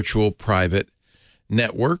a virtual private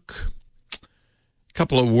network. A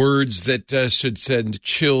couple of words that should send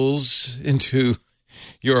chills into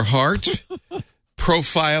your heart.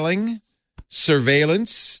 Profiling,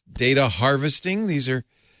 surveillance, data harvesting. There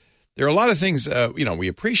are a lot of things we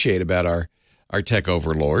appreciate about our tech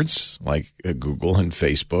overlords like Google and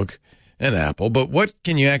Facebook and Apple. But what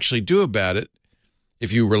can you actually do about it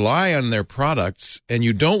if you rely on their products and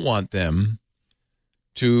you don't want them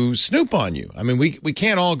to snoop on you? I mean, we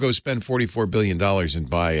can't all go spend $44 billion and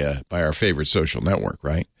buy our favorite social network,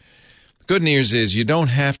 right? The good news is you don't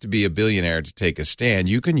have to be a billionaire to take a stand.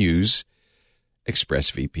 You can use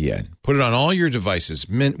ExpressVPN. Put it on all your devices,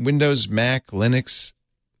 Windows, Mac, Linux,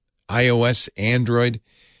 iOS, Android.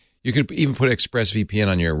 You could even put ExpressVPN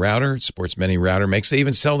on your router. Sports Many router makes. They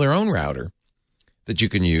even sell their own router that you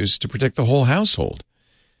can use to protect the whole household.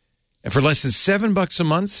 And for less than $7 a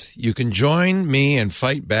month, you can join me and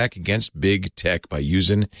fight back against big tech by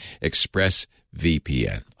using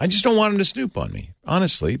ExpressVPN. I just don't want them to snoop on me.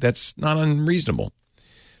 Honestly, that's not unreasonable.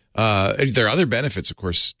 There are other benefits, of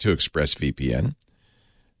course, to ExpressVPN.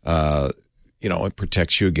 It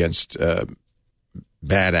protects you against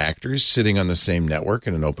bad actors sitting on the same network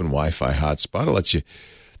in an open Wi-Fi hotspot. It lets you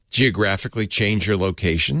geographically change your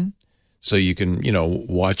location so you can,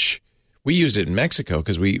 watch. We used it in Mexico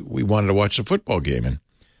because we wanted to watch a football game, and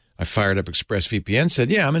I fired up ExpressVPN,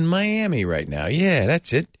 said, yeah, I'm in Miami right now. Yeah,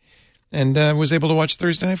 that's it. And was able to watch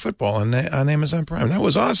Thursday Night Football on Amazon Prime. That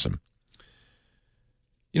was awesome.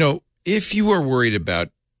 If you are worried about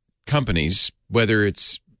companies, whether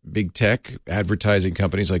it's big tech, advertising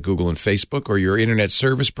companies like Google and Facebook, or your internet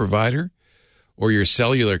service provider, or your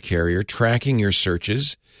cellular carrier, tracking your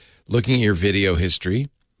searches, looking at your video history,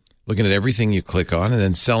 looking at everything you click on, and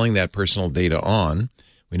then selling that personal data on,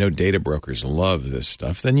 we know data brokers love this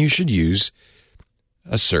stuff, then you should use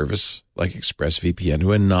a service like ExpressVPN to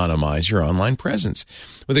anonymize your online presence.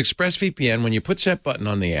 With ExpressVPN, when you put that button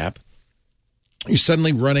on the app, you're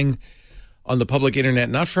suddenly running on the public internet,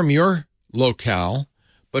 not from your locale,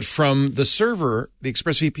 but from the server, the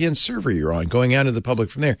ExpressVPN server you're on, going out to the public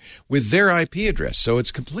from there with their IP address. So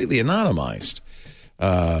it's completely anonymized.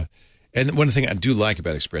 And one thing I do like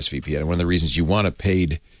about ExpressVPN, and one of the reasons you want a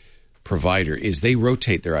paid provider, is they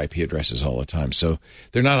rotate their IP addresses all the time. So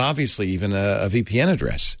they're not obviously even a VPN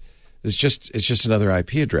address. It's just another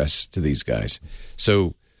IP address to these guys.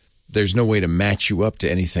 So there's no way to match you up to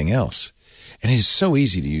anything else. And it is so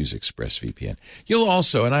easy to use ExpressVPN. You'll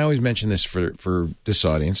also, and I always mention this for this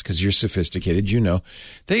audience because you're sophisticated,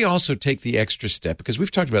 they also take the extra step, because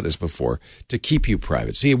we've talked about this before, to keep you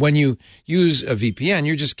private. See, when you use a VPN,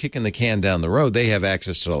 you're just kicking the can down the road. They have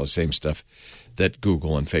access to all the same stuff that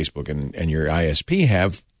Google and Facebook and your ISP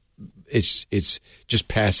have. It's just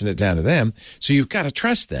passing it down to them. So you've got to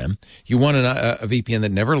trust them. You want a VPN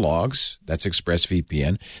that never logs. That's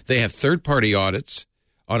ExpressVPN. They have third-party audits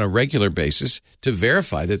on a regular basis to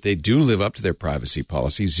verify that they do live up to their privacy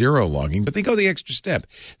policy, zero logging, but they go the extra step.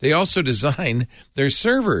 They also design their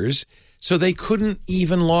servers so they couldn't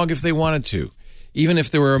even log if they wanted to, even if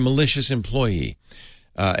they were a malicious employee.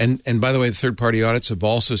 And by the way, the third-party audits have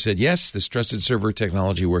also said, yes, this trusted server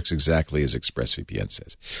technology works exactly as ExpressVPN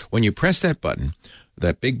says. When you press that button,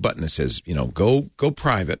 that big button that says, go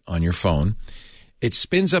private on your phone, it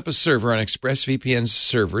spins up a server on ExpressVPN's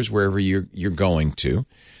servers, wherever you're going to,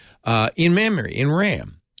 in memory, in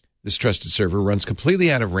RAM. This trusted server runs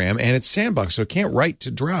completely out of RAM, and it's sandboxed, so it can't write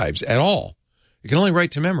to drives at all. It can only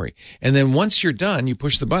write to memory. And then once you're done, you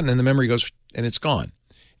push the button, and the memory goes, and it's gone.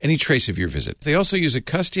 Any trace of your visit. They also use a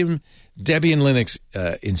custom Debian Linux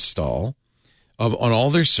install on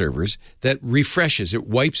all their servers that refreshes. It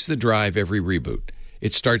wipes the drive every reboot.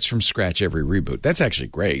 It starts from scratch every reboot. That's actually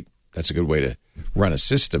great. That's a good way to run a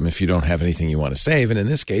system if you don't have anything you want to save. And in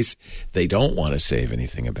this case, they don't want to save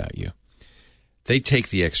anything about you. They take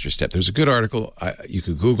the extra step. There's a good article. You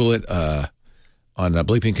could Google it on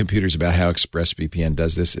Bleeping Computers about how ExpressVPN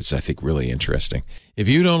does this. It's, I think, really interesting. If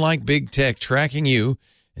you don't like big tech tracking you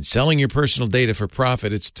and selling your personal data for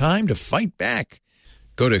profit, it's time to fight back.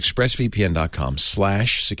 Go to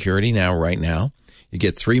expressvpn.com/security now, right now. You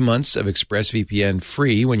get 3 months of ExpressVPN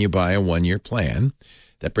free when you buy a 1-year plan.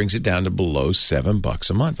 That brings it down to below $7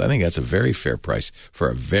 a month. I think that's a very fair price for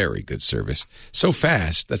a very good service. So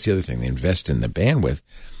fast, that's the other thing. They invest in the bandwidth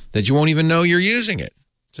that you won't even know you're using it.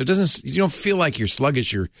 So you don't feel like you're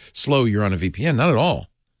sluggish, you're slow, you're on a VPN. Not at all.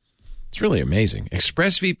 It's really amazing.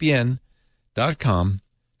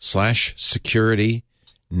 ExpressVPN.com/security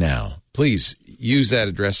now. Please use that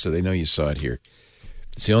address so they know you saw it here.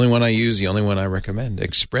 It's the only one I use, the only one I recommend.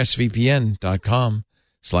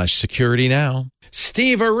 ExpressVPN.com/security now.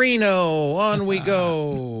 Steve Areno, on we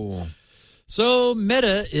go. So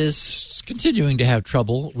Meta is continuing to have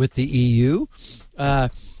trouble with the EU.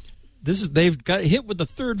 They've got hit with the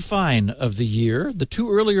third fine of the year. The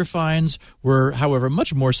two earlier fines were, however,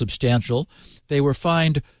 much more substantial. They were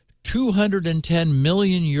fined 210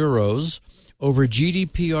 million euros over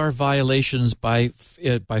GDPR violations by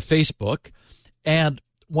Facebook, and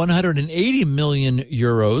 180 million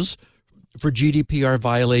euros for GDPR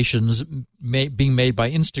violations being made by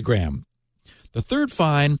Instagram. The third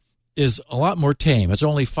fine is a lot more tame. It's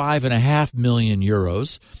only 5.5 million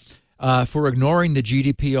euros for ignoring the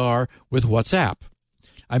GDPR with WhatsApp.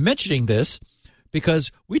 I'm mentioning this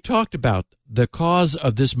because we talked about the cause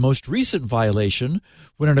of this most recent violation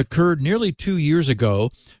when it occurred nearly 2 years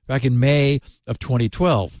ago, back in May of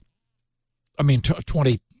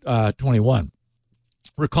 2021.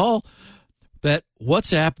 Recall that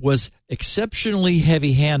WhatsApp was exceptionally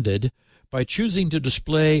heavy-handed by choosing to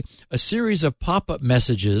display a series of pop-up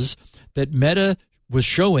messages that Meta was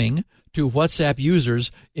showing to WhatsApp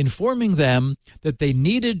users, informing them that they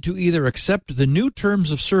needed to either accept the new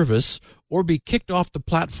terms of service or be kicked off the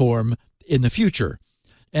platform in the future.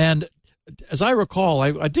 And as I recall,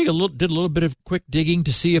 I did a little bit of quick digging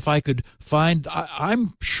to see if I could find.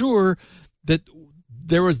 I'm sure that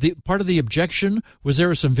there was part of the objection was there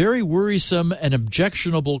were some very worrisome and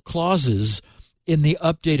objectionable clauses in the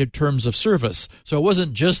updated terms of service. So it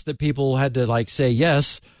wasn't just that people had to say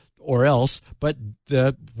yes or else, but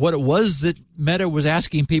what it was that Meta was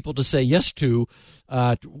asking people to say yes to,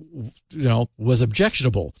 was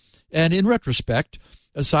objectionable. And in retrospect,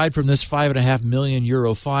 aside from this 5.5 million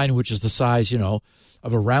euro fine, which is the size, of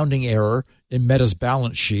a rounding error in Meta's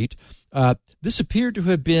balance sheet, this appeared to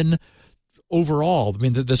have been overall,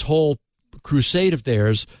 this whole crusade of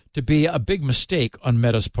theirs to be a big mistake on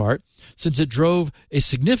Meta's part, since it drove a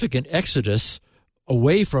significant exodus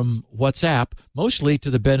away from WhatsApp, mostly to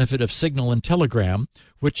the benefit of Signal and Telegram,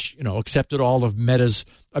 which, accepted all of WhatsApp's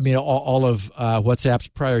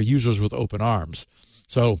prior users with open arms.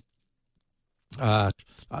 So,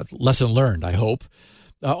 lesson learned, I hope.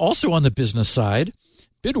 Also on the business side,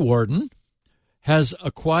 Bitwarden has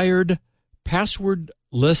acquired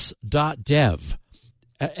passwordless.dev.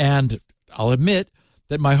 And I'll admit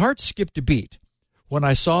that my heart skipped a beat when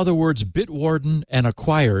I saw the words Bitwarden and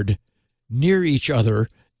acquired near each other.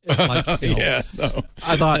 I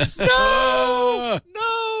thought, no,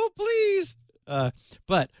 please.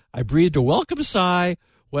 But I breathed a welcome sigh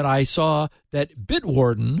when I saw that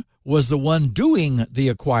Bitwarden was the one doing the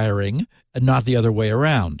acquiring and not the other way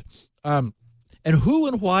around. And who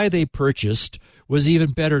and why they purchased was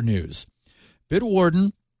even better news.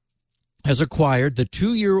 Bitwarden has acquired the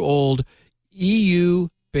 2-year-old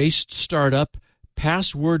EU-based startup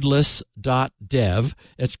passwordless.dev.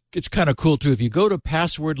 It's kind of cool too. If you go to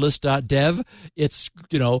passwordless.dev, it's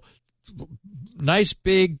nice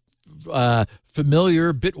big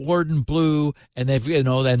familiar Bitwarden blue, and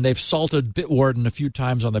they've salted Bitwarden a few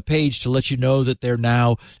times on the page to let you know that they're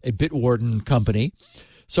now a Bitwarden company.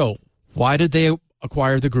 So why did they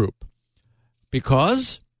acquire the group?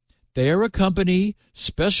 Because they are a company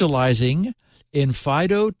specializing in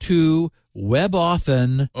FIDO2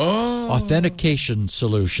 WebAuthn authentication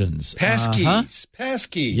solutions. Passkeys.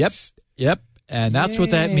 Passkeys. Yep. And that's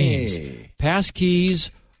what that means. Passkeys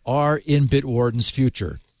are in Bitwarden's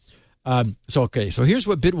future. So here's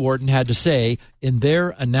what Bitwarden had to say in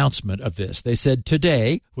their announcement of this. They said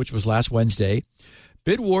today, which was last Wednesday,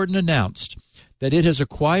 Bitwarden announced that it has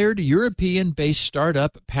acquired European-based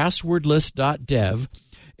startup passwordless.dev,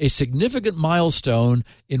 a significant milestone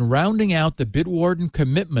in rounding out the Bitwarden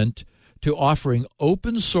commitment to offering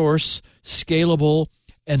open-source, scalable,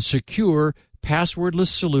 and secure passwordless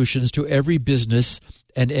solutions to every business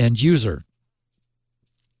and end user.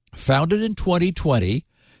 Founded in 2020,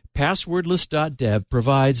 Passwordless.dev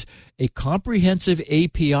provides a comprehensive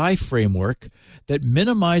API framework that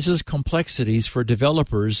minimizes complexities for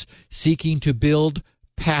developers seeking to build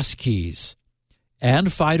passkeys and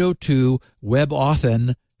FIDO2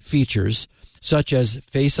 WebAuthn features such as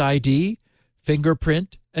Face ID,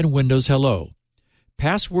 Fingerprint, and Windows Hello.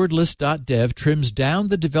 Passwordless.dev trims down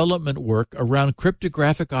the development work around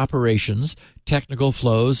cryptographic operations, technical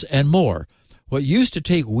flows, and more. What used to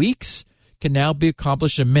take weeks can now be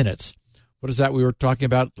accomplished in minutes. What is that we were talking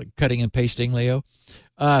about, like cutting and pasting, Leo?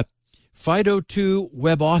 FIDO2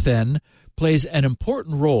 WebAuthn plays an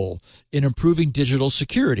important role in improving digital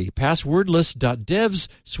security. Passwordless.dev's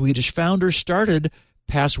Swedish founder started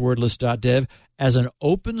Passwordless.dev as an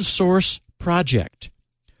open source project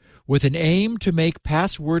with an aim to make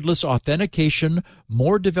passwordless authentication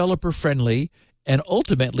more developer-friendly and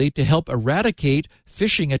ultimately to help eradicate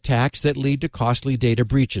phishing attacks that lead to costly data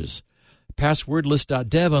breaches.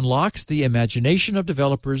 Passwordless.dev unlocks the imagination of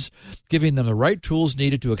developers, giving them the right tools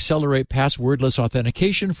needed to accelerate passwordless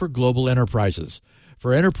authentication for global enterprises.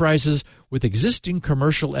 For enterprises with existing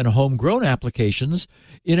commercial and homegrown applications,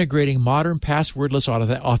 integrating modern passwordless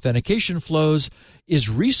authentication flows is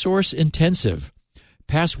resource-intensive.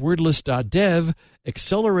 Passwordless.dev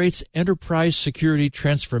accelerates enterprise security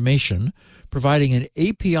transformation, providing an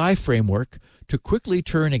API framework to quickly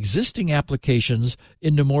turn existing applications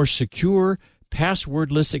into more secure,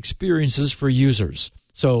 passwordless experiences for users.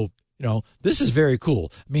 So, this is very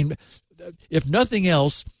cool. I mean, if nothing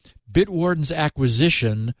else, Bitwarden's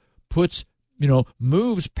acquisition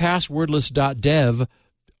moves passwordless.dev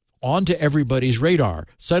onto everybody's radar.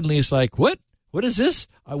 Suddenly it's like, what? What is this?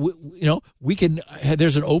 We can.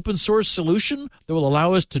 There's an open source solution that will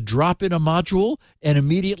allow us to drop in a module and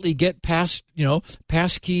immediately get pass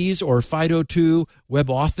keys or FIDO2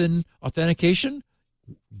 WebAuthn authentication.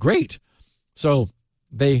 Great. So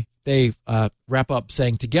they wrap up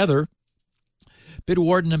saying together,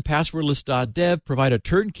 Bitwarden and Passwordless.dev provide a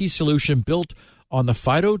turnkey solution built on the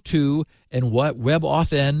FIDO2 and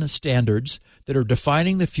WebAuthn standards that are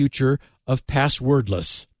defining the future of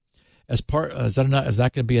passwordless. Is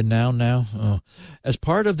that going to be a noun now? Oh. As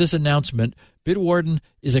part of this announcement, Bitwarden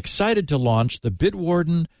is excited to launch the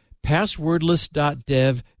Bitwarden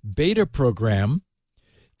Passwordless.dev beta program,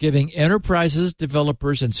 giving enterprises,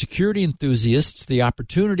 developers, and security enthusiasts the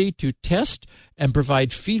opportunity to test and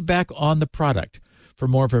provide feedback on the product. For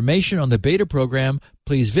more information on the beta program,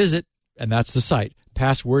 please visit, and that's the site,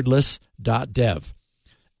 passwordless.dev.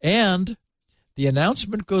 And the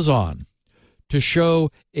announcement goes on to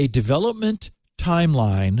show a development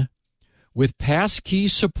timeline with passkey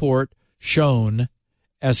support shown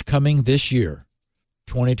as coming this year,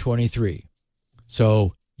 2023.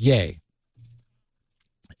 So, yay.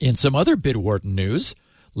 In some other Bitwarden news,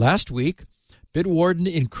 last week, Bitwarden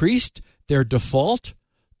increased their default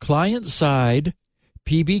client-side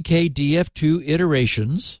PBKDF2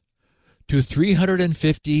 iterations to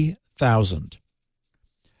 350,000.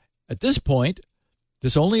 At this point,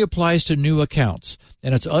 this only applies to new accounts,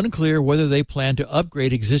 and it's unclear whether they plan to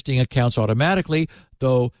upgrade existing accounts automatically,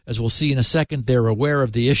 though, as we'll see in a second, they're aware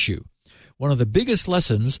of the issue. One of the biggest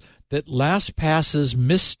lessons that LastPass's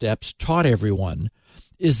missteps taught everyone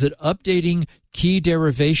is that updating key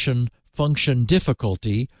derivation function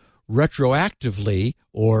difficulty retroactively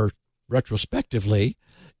or retrospectively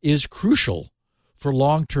is crucial for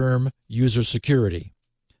long-term user security.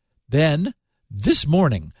 Then, this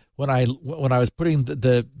morning, when I was putting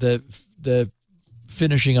the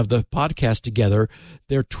finishing of the podcast together,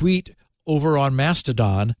 their tweet over on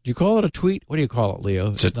Mastodon. Do you call it a tweet? What do you call it,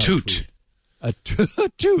 Leo? It's a toot. A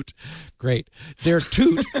toot. Great. Their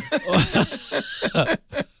toot.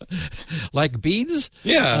 Like beans?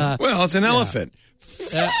 Yeah. Well, it's an elephant.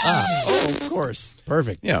 Of course.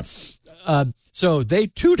 Perfect. Yeah. So they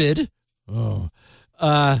tooted.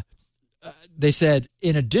 They said,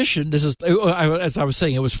 in addition, this is, as I was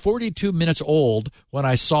saying, it was 42 minutes old when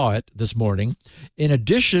I saw it this morning. In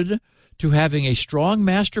addition to having a strong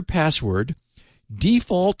master password,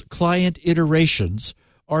 default client iterations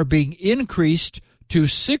are being increased to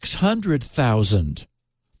 600,000,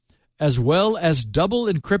 as well as double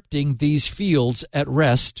encrypting these fields at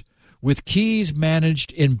rest with keys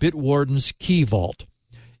managed in Bitwarden's Key Vault,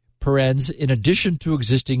 in addition to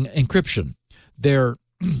existing encryption. Their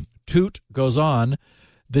toot goes on,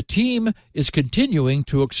 the team is continuing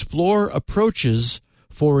to explore approaches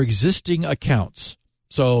for existing accounts.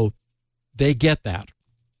 So they get that.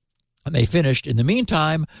 And they finished, in the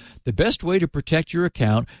meantime, the best way to protect your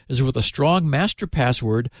account is with a strong master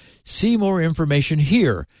password. See more information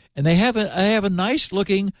here. And they have a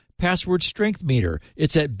nice-looking password strength meter.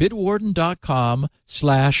 It's at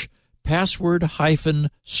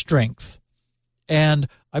bitwarden.com/password-strength. And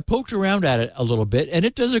I poked around at it a little bit, and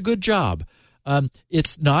it does a good job.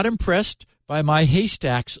 It's not impressed by my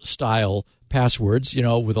Haystacks-style passwords,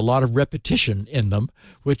 with a lot of repetition in them,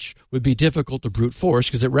 which would be difficult to brute force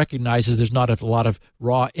because it recognizes there's not a lot of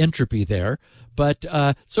raw entropy there. But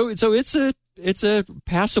so it's a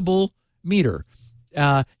passable meter,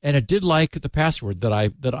 and it did like the password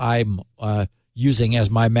that I'm using as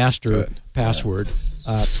my master password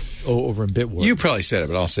over in Bitwarden. You probably said it,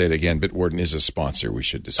 but I'll say it again. Bitwarden is a sponsor. We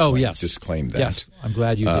should disclaim that. Yes, I'm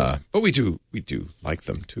glad you did. But we do like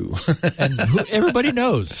them too, and everybody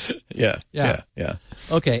knows. Yeah.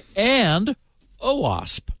 Okay, and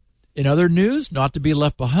OWASP. In other news, not to be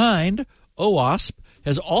left behind, OWASP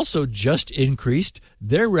has also just increased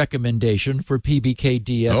their recommendation for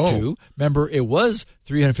PBKDF2. Oh. Remember, it was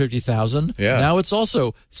 350,000. Yeah. Now it's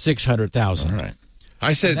also 600,000. All right.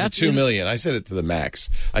 I said it to 2 million. I said it to the max.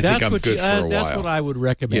 I think I'm good for a while. That's what I would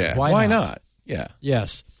recommend. Yeah. Why not? Yeah.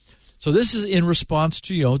 Yes. So this is in response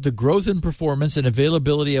to the growth in performance and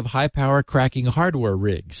availability of high-power cracking hardware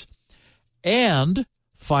rigs. And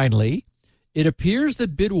finally, it appears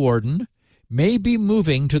that Bitwarden may be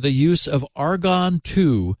moving to the use of Argon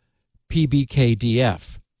 2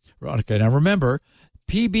 PBKDF. Okay, now remember,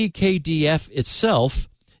 PBKDF itself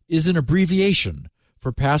is an abbreviation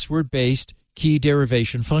for password-based key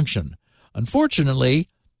derivation function. Unfortunately,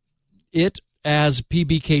 it, as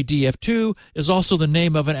PBKDF2, is also the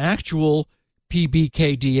name of an actual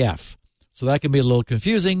PBKDF. So that can be a little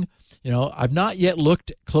confusing. I've not yet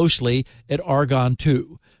looked closely at Argon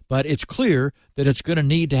 2, but it's clear that it's going to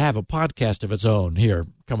need to have a podcast of its own here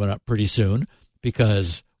coming up pretty soon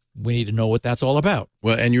because we need to know what that's all about.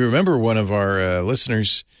 Well, and you remember one of our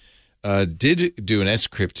listeners did do an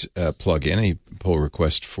Scrypt plugin, a pull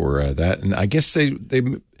request for that, and I guess they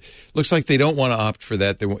looks like they don't want to opt for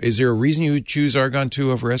that. Is there a reason you would choose Argon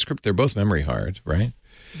 2 over Scrypt? They're both memory hard, right?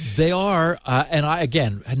 They are, and I,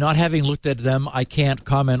 again, not having looked at them, I can't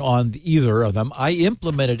comment on either of them. I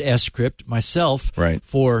implemented Scrypt myself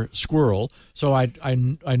for Squirrel, so I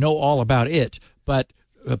know all about it. But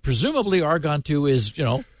presumably Argon 2 is,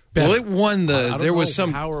 better. Well, it won the. There was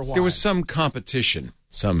some competition.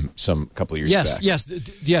 Some couple of years back.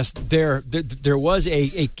 Yes. There was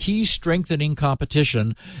a key strengthening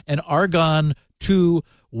competition, and Argon 2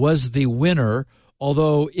 was the winner.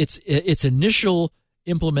 Although its initial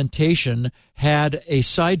implementation had a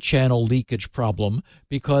side channel leakage problem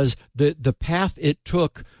because the path it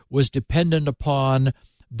took was dependent upon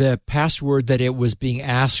the password that it was being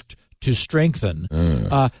asked to strengthen.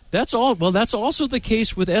 That's all. Well, that's also the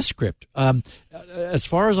case with Scrypt. As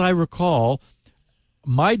far as I recall,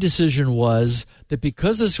 my decision was that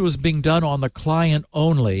because this was being done on the client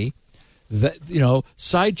only, that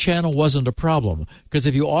side channel wasn't a problem, because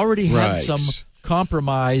if you already had some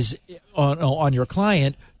compromise on your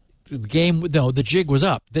client, the jig was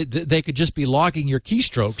up. They could just be logging your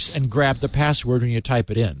keystrokes and grab the password when you type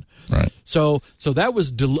it in. Right. So that was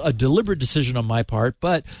a deliberate decision on my part,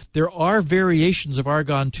 but there are variations of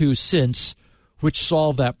Argon 2 since which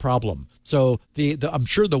solve that problem. So I'm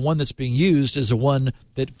sure the one that's being used is the one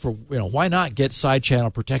that, for why not get side channel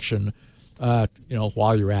protection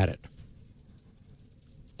while you're at it.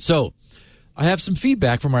 So I have some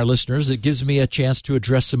feedback from our listeners that gives me a chance to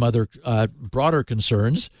address some other broader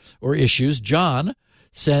concerns or issues. John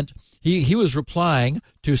sent, he was replying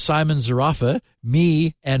to Simon Zarafa,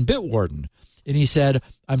 me, and Bitwarden. And he said,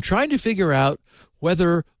 I'm trying to figure out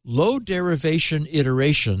whether low derivation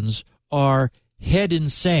iterations are head in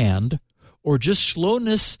sand or just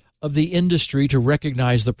slowness of the industry to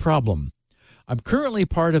recognize the problem. I'm currently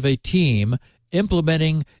part of a team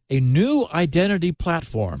implementing a new identity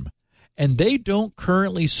platform, and they don't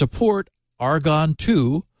currently support Argon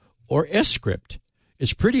 2 or Scrypt.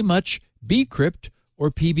 It's pretty much bcrypt or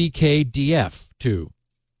PBKDF2.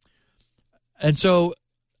 And so,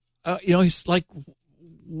 he's like,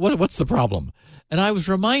 what's the problem? And I was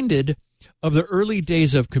reminded of the early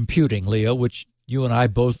days of computing, Leo, which you and I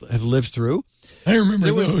both have lived through. I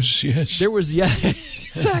remember those, yes. There was,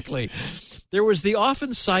 exactly. There was the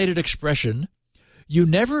often cited expression, you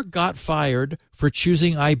never got fired for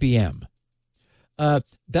choosing IBM.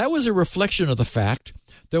 That was a reflection of the fact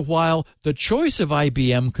that while the choice of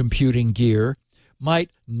IBM computing gear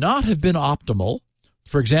might not have been optimal,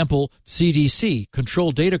 for example, CDC,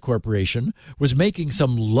 Control Data Corporation, was making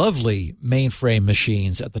some lovely mainframe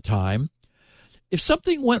machines at the time. If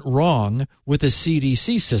something went wrong with the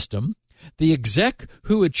CDC system, the exec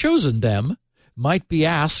who had chosen them might be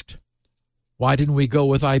asked, why didn't we go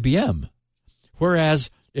with IBM? Whereas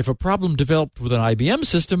if a problem developed with an IBM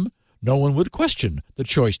system, no one would question the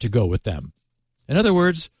choice to go with them. In other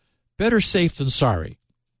words, better safe than sorry.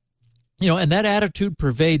 And that attitude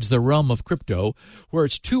pervades the realm of crypto, where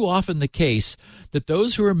it's too often the case that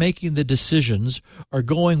those who are making the decisions are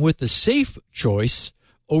going with the safe choice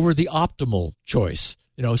over the optimal choice.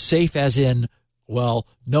 Safe as in, well,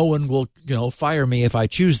 no one will, fire me if I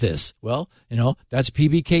choose this. Well, that's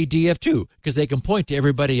PBKDF2, because they can point to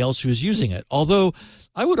everybody else who's using it. Although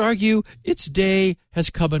I would argue its day has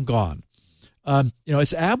come and gone.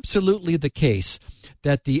 It's absolutely the case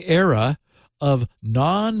that the era of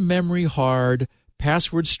non-memory hard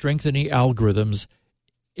password strengthening algorithms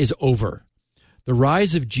is over. The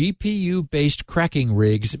rise of GPU-based cracking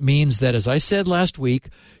rigs means that, as I said last week,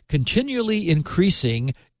 continually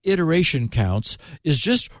increasing iteration counts is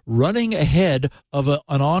just running ahead of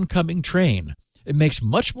an oncoming train. It makes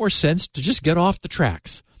much more sense to just get off the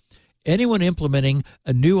tracks. Anyone implementing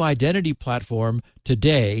a new identity platform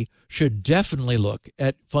today should definitely look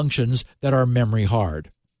at functions that are memory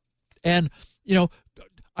hard. And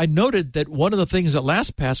I noted that one of the things that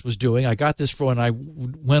LastPass was doing, I got this when I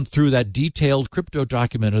went through that detailed crypto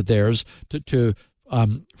document of theirs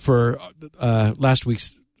for last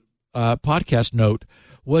week's podcast note,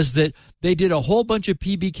 was that they did a whole bunch of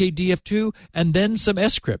PBKDF2 and then some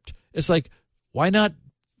Scrypt. It's like, why not?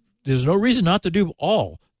 There's no reason not to do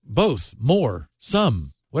all, both, more,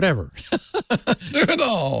 some, whatever. Do it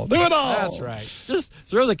all. Do it all. That's right. Just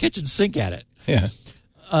throw the kitchen sink at it. Yeah.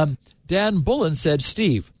 Dan Bullen said,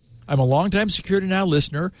 Steve, I'm a longtime Security Now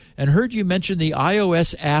listener and heard you mention the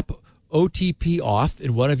iOS app OTP Auth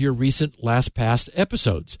in one of your recent LastPass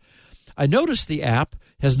episodes. I noticed the app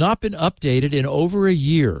has not been updated in over a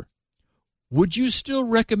year. Would you still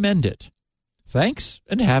recommend it? Thanks,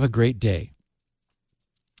 and have a great day.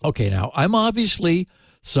 Okay, now, I'm obviously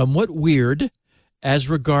somewhat weird as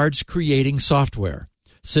regards creating software,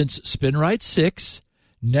 since SpinRite 6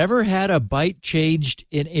 never had a byte changed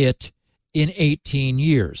in it in 18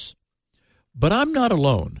 years. But I'm not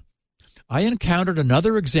alone. I encountered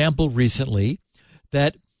another example recently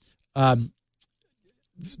that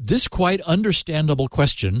this quite understandable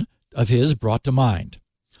question of his brought to mind.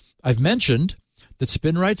 I've mentioned that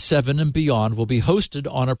SpinRite 7 and beyond will be hosted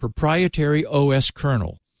on a proprietary OS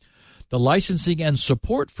kernel, the licensing and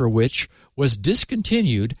support for which was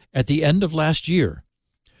discontinued at the end of last year.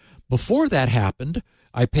 Before that happened,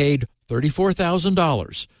 I paid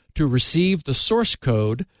 $34,000 to receive the source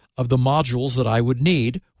code of the modules that I would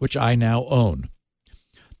need, which I now own.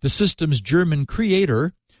 The system's German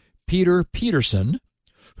creator, Peter Peterson,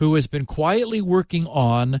 who has been quietly working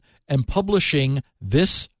on and publishing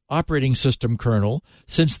this operating system kernel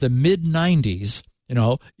since the mid-90s,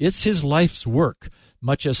 it's his life's work,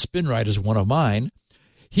 much as SpinRite is one of mine.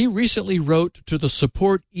 He recently wrote to the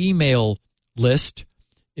support email list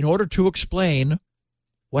in order to explain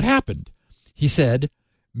what happened. He said,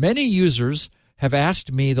 many users have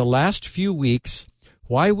asked me the last few weeks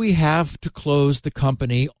why we have to close the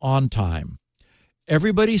company on time.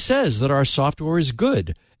 Everybody says that our software is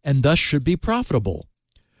good and thus should be profitable.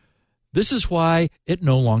 This is why it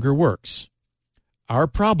no longer works. Our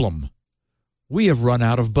problem: we have run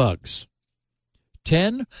out of bugs.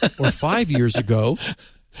 10 or 5 years ago,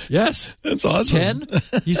 yes, that's awesome.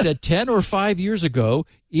 He said 10 or 5 years ago,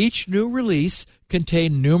 each new release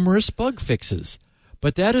contained numerous bug fixes,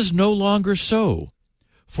 but that is no longer so.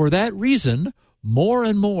 For that reason, more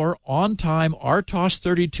and more on-time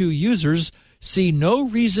RTOS32 users see no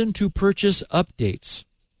reason to purchase updates.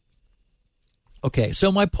 Okay,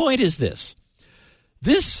 so my point is this.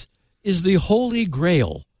 This is the holy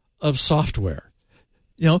grail of software.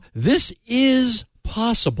 This is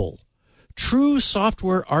possible. True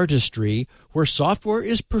software artistry, where software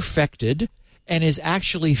is perfected and is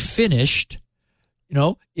actually finished,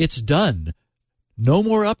 it's done. No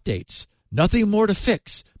more updates. Nothing more to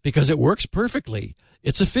fix because it works perfectly.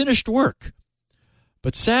 It's a finished work.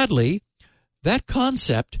 But sadly, that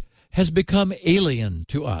concept has become alien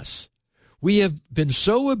to us. We have been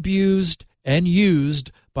so abused and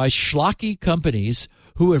used by schlocky companies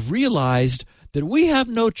who have realized that we have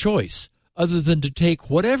no choice other than to take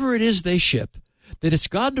whatever it is they ship, that it's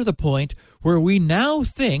gotten to the point where we now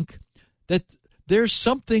think that there's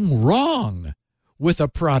something wrong with a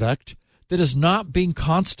product that is not being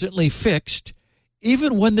constantly fixed,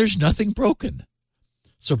 even when there's nothing broken.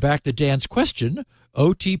 So back to Dan's question,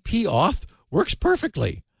 OTP Auth works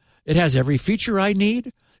perfectly. It has every feature I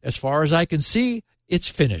need. As far as I can see, it's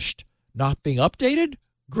finished. Not being updated?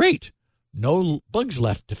 Great. No bugs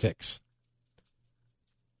left to fix.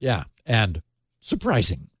 Yeah, and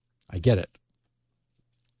surprising. I get it.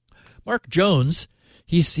 Mark Jones,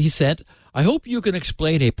 he sent, I hope you can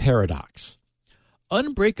explain a paradox.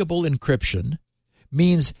 Unbreakable encryption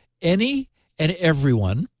means any and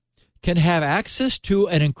everyone can have access to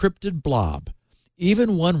an encrypted blob,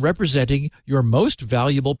 even one representing your most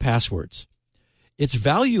valuable passwords. It's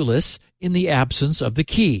valueless in the absence of the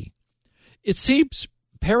key. It seems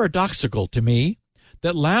paradoxical to me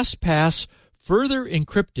that LastPass further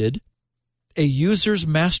encrypted a user's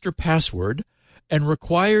master password and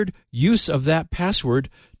required use of that password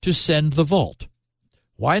to send the vault.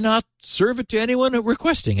 Why not serve it to anyone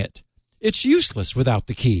requesting it? It's useless without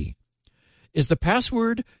the key. Is the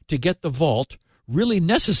password to get the vault really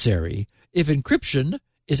necessary if encryption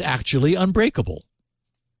is actually unbreakable?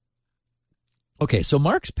 Okay, so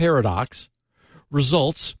Mark's paradox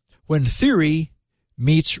results when theory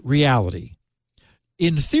meets reality.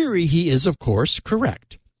 In theory, he is, of course,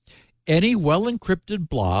 correct. Any well-encrypted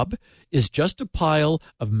blob is just a pile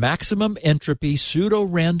of maximum entropy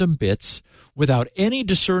pseudo-random bits without any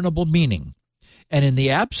discernible meaning. And in the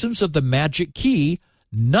absence of the magic key,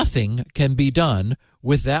 nothing can be done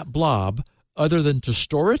with that blob other than to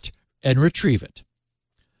store it and retrieve it.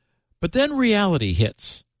 But then reality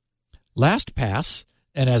hits. LastPass,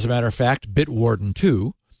 and as a matter of fact, Bitwarden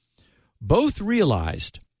too, both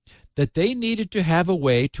realized that they needed to have a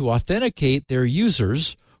way to authenticate their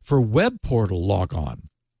users for web portal logon.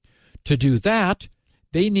 To do that,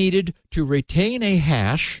 they needed to retain a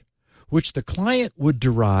hash which the client would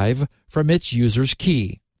derive from its user's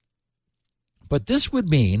key. But this would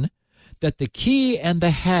mean that the key and the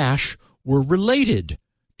hash were related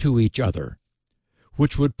to each other,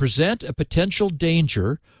 which would present a potential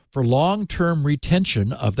danger for long-term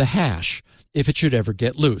retention of the hash if it should ever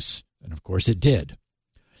get loose. And of course it did.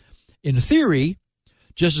 In theory,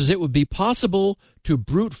 just as it would be possible to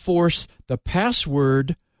brute force the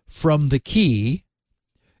password from the key,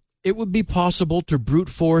 it would be possible to brute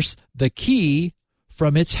force the key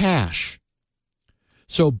from its hash.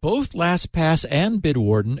 So both LastPass and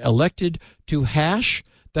Bitwarden elected to hash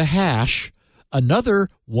the hash another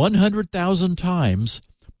 100,000 times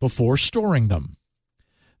before storing them.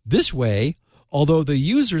 This way, although the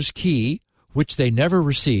user's key, which they never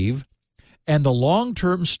receive, and the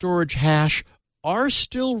long-term storage hash are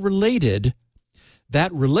still related,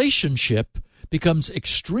 that relationship becomes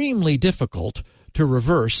extremely difficult to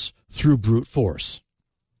reverse through brute force.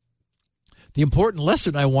 The important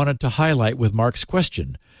lesson I wanted to highlight with Mark's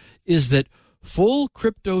question is that full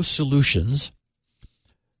crypto solutions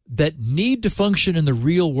that need to function in the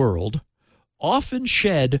real world often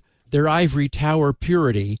shed their ivory tower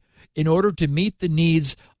purity in order to meet the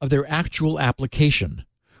needs of their actual application.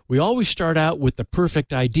 We always start out with the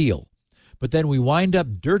perfect ideal, but then we wind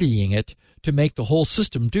up dirtying it to make the whole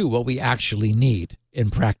system do what we actually need in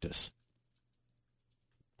practice.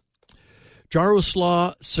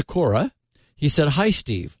 Jaroslaw Sikora, he said, "Hi,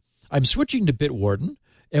 Steve. I'm switching to Bitwarden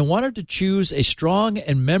and wanted to choose a strong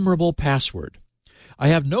and memorable password. I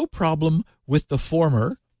have no problem with the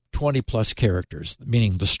former 20-plus characters,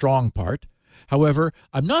 meaning the strong part. However,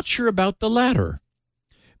 I'm not sure about the latter.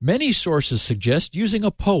 Many sources suggest using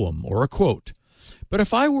a poem or a quote. But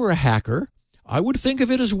if I were a hacker, I would think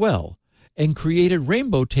of it as well and created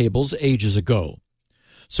rainbow tables ages ago.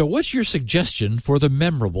 So what's your suggestion for the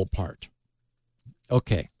memorable part?"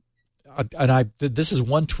 Okay. And this is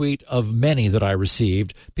one tweet of many that I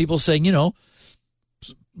received. People saying,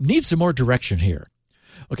 need some more direction here.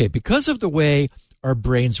 Okay, because of the way our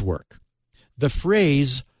brains work, the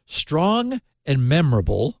phrase strong and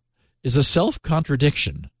memorable is a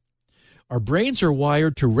self-contradiction. Our brains are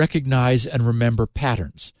wired to recognize and remember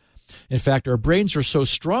patterns. In fact, our brains are so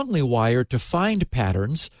strongly wired to find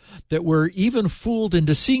patterns that we're even fooled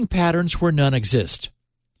into seeing patterns where none exist.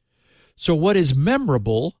 So what is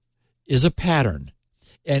memorable is a pattern,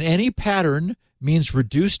 and any pattern means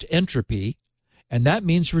reduced entropy, and that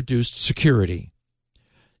means reduced security.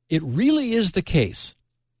 It really is the case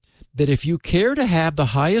that if you care to have the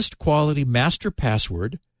highest quality master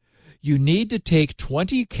password, you need to take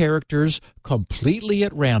 20 characters completely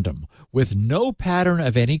at random with no pattern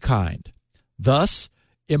of any kind, thus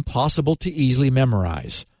impossible to easily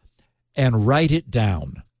memorize, and write it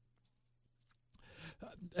down.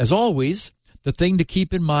 As always, the thing to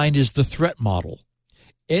keep in mind is the threat model.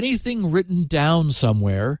 Anything written down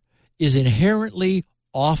somewhere is inherently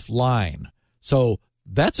offline. So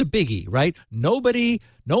that's a biggie, right? No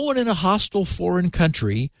one in a hostile foreign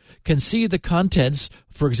country can see the contents,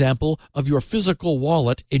 for example, of your physical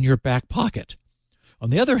wallet in your back pocket.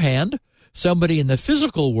 On the other hand, somebody in the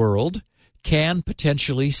physical world can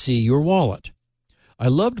potentially see your wallet. I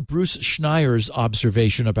loved Bruce Schneier's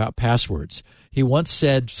observation about passwords. He once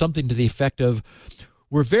said something to the effect of,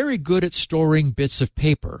 "We're very good at storing bits of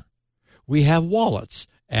paper. We have wallets,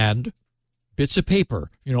 and bits of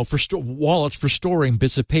paper, for wallets for storing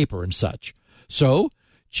bits of paper and such. So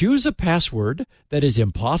choose a password that is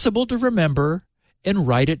impossible to remember and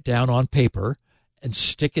write it down on paper and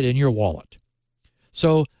stick it in your wallet.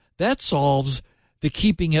 So that solves the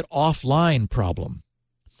keeping it offline problem.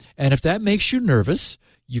 And if that makes you nervous,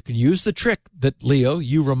 you can use the trick that, Leo,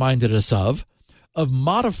 you reminded us of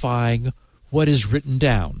modifying what is written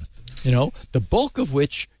down, the bulk of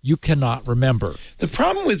which you cannot remember. The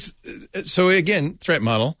problem with, so again, threat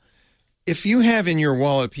model, if you have in your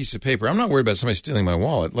wallet a piece of paper, I'm not worried about somebody stealing my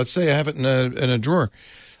wallet. Let's say I have it in a drawer.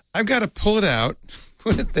 I've got to pull it out,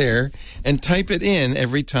 put it there, and type it in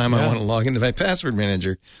every time I want to log into my password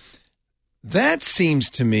manager. That seems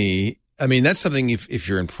to me, that's something if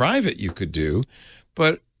you're in private you could do,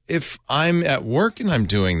 but if I'm at work and I'm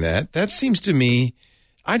doing that seems to me,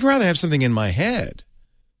 I'd rather have something in my head.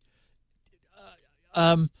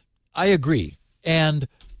 I agree, and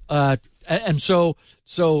so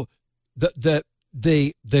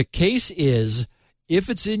the case is, if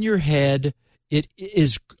it's in your head, it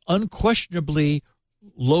is unquestionably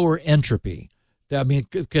lower entropy.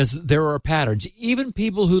 Because there are patterns. Even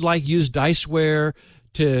people who use Diceware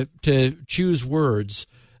to choose words,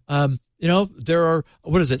 there are,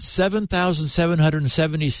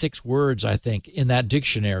 7,776 words, I think, in that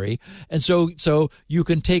dictionary. And so you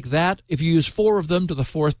can take that, if you use 4 of them to the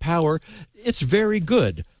 4th power, it's very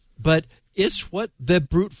good. But it's what the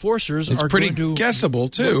brute forcers are going to... It's pretty guessable,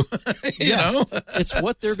 too. It's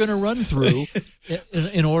what they're going to run through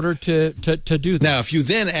in order to do that. Now, if you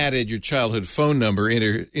then added your childhood phone number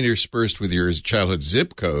interspersed with your childhood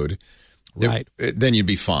zip code... Right. Then you'd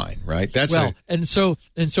be fine, right? And so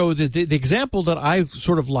the example that I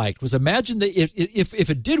sort of liked was, imagine that if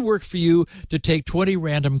it did work for you to take 20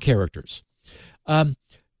 random characters,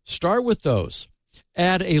 start with those,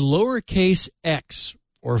 add a lowercase x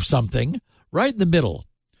or something right in the middle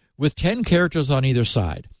with 10 characters on either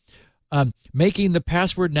side, making the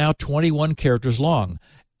password now 21 characters long.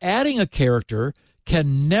 Adding a character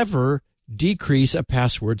can never decrease a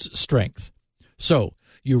password's strength. So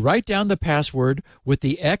you write down the password with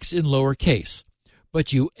the X in lowercase,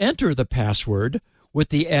 but you enter the password with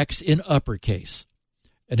the X in uppercase.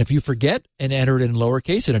 And if you forget and enter it in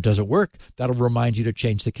lowercase and it doesn't work, that'll remind you to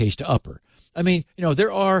change the case to upper.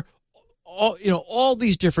 There are all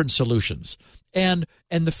these different solutions. And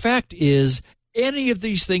the fact is, any of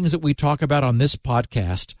these things that we talk about on this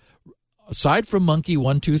podcast, aside from Monkey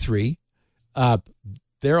 123,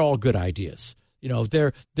 they're all good ideas.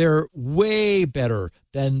 They're way better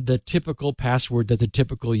than the typical password that the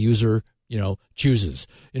typical user, chooses.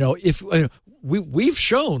 If we've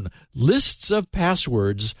shown lists of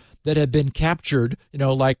passwords that have been captured,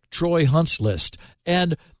 like Troy Hunt's list,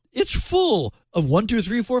 and it's full of 1, 2,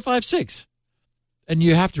 3, 4, 5, 6. And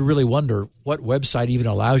you have to really wonder what website even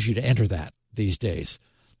allows you to enter that these days.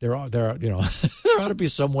 There ought to be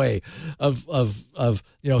some way of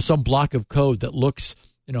some block of code that looks,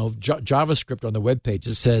 JavaScript on the web page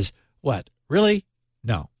that says, what? Really?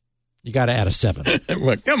 No. You got to add a 7.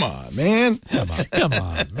 Well, come on, man. Come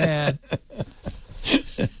on, man.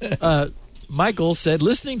 Michael said,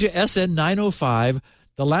 listening to SN 905,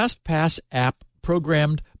 the LastPass app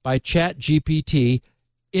programmed by ChatGPT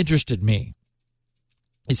interested me.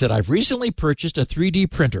 He said, I've recently purchased a 3D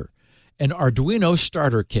printer, an Arduino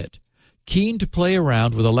starter kit, keen to play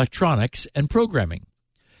around with electronics and programming.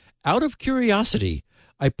 Out of curiosity,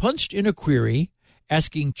 I punched in a query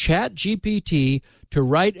asking ChatGPT to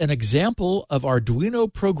write an example of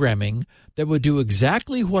Arduino programming that would do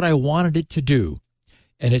exactly what I wanted it to do,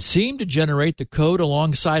 and it seemed to generate the code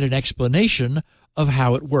alongside an explanation of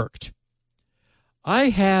how it worked. I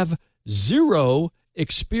have 0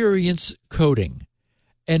 experience coding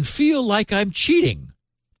and feel like I'm cheating.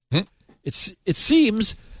 It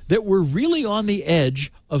seems that we're really on the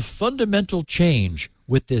edge of fundamental change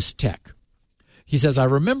with this tech. He says, I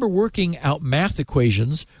remember working out math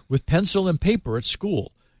equations with pencil and paper at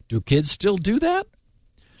school. Do kids still do that?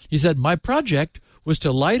 He said, my project was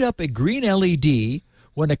to light up a green LED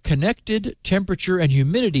when a connected temperature and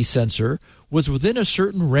humidity sensor was within a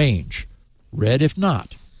certain range, red if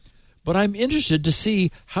not. But I'm interested to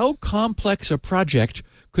see how complex a project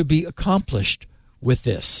could be accomplished with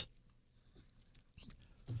this.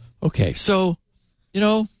 Okay, so,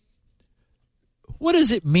 what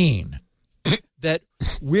does it mean that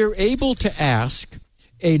we're able to ask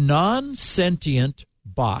a non-sentient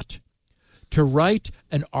bot to write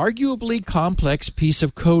an arguably complex piece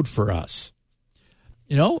of code for us?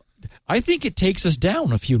 I think it takes us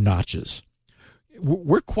down a few notches.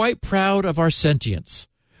 We're quite proud of our sentience.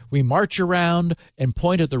 We march around and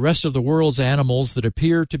point at the rest of the world's animals that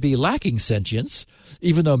appear to be lacking sentience,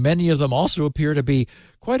 even though many of them also appear to be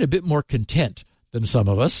quite a bit more content than some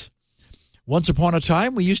of us. Once upon a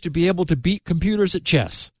time, we used to be able to beat computers at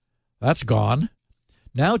chess. That's gone.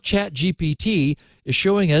 Now ChatGPT is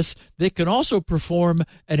showing us that it can also perform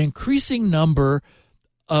an increasing number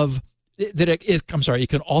of it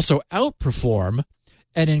can also outperform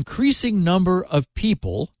an increasing number of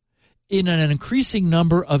people in an increasing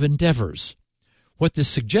number of endeavors. What this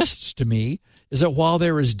suggests to me is that while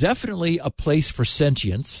there is definitely a place for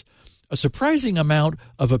sentience, a surprising amount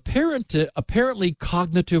of apparently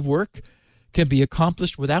cognitive work can be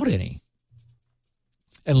accomplished without any.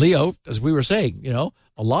 And Leo, as we were saying, a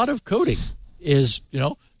lot of coding is,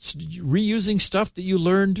 reusing stuff that you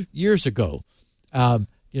learned years ago.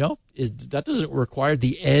 That doesn't require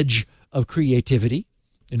the edge of creativity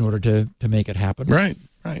in order to make it happen. Right.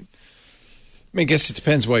 I guess it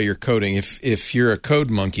depends why you're coding. If you're a code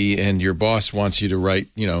monkey and your boss wants you to write,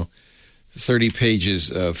 30 pages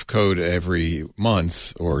of code every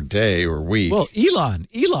month or day or week. Well, Elon.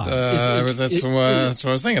 That's what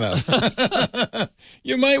I was thinking of.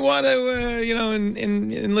 You might want to,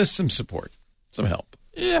 enlist some support, some help.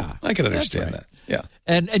 Yeah. I can understand that. Yeah.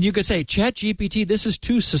 And you could say, ChatGPT, this is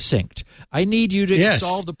too succinct. I need you to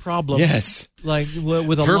solve the problem. Yes. Like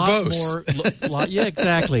with a verbose. lot more. Yeah,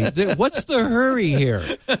 exactly. What's the hurry here?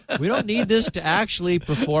 We don't need this to actually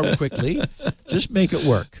perform quickly. Just make it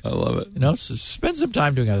work. I love it. So spend some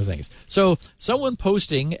time doing other things. So someone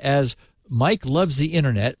posting as Mike loves the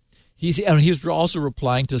internet. He was also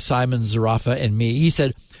replying to Simon Zarafa and me. He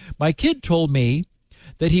said, my kid told me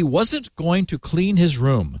that he wasn't going to clean his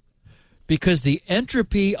room because the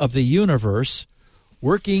entropy of the universe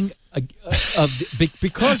working against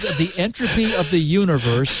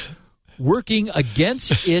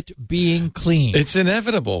it being clean. It's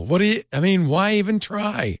inevitable. Why even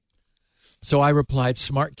try? So I replied,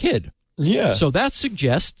 smart kid. Yeah. So that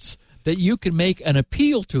suggests that you can make an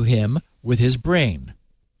appeal to him with his brain.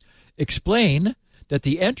 Explain that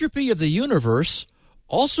the entropy of the universe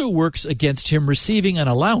also works against him receiving an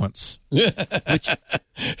allowance. Which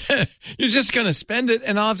you're just going to spend it,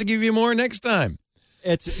 and I'll have to give you more next time.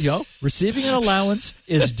 It's receiving an allowance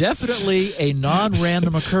is definitely a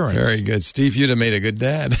non-random occurrence. Very good, Steve. You'd have made a good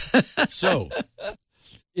dad. So,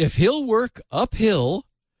 if he'll work uphill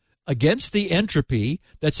against the entropy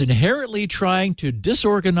that's inherently trying to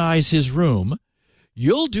disorganize his room,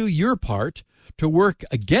 you'll do your part to work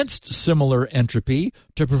against similar entropy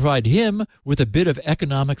to provide him with a bit of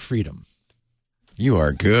economic freedom. You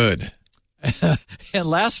are good. And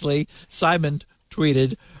lastly, Simon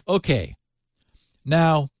tweeted, okay,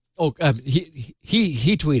 now,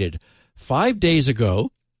 he tweeted 5 days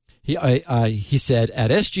ago, he said at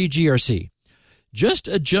SGGRC, just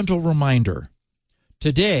a gentle reminder,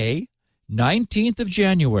 today, 19th of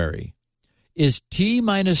January, is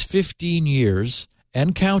T-minus 15 years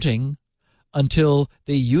and counting until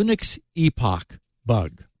the Unix epoch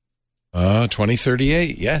bug.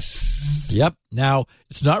 2038, yes. Yep. Now,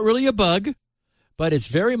 it's not really a bug, but it's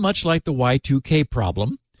very much like the Y2K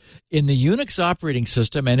problem. In the Unix operating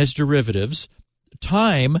system and its derivatives,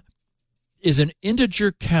 time is an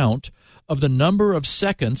integer count of the number of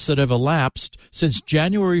seconds that have elapsed since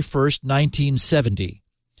January 1st, 1970.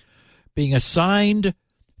 Being a signed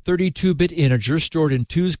 32-bit integer stored in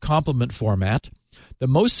 2's complement format, the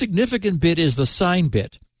most significant bit is the sign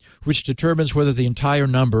bit, which determines whether the entire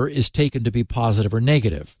number is taken to be positive or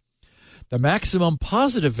negative. The maximum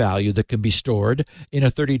positive value that can be stored in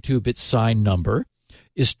a 32-bit signed number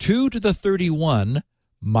is 2 to the 31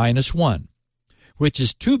 minus 1, which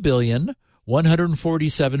is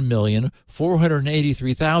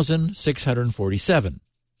 2,147,483,647.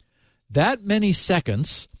 That many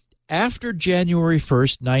seconds after January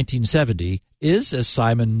 1st, 1970 is, as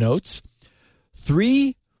Simon notes,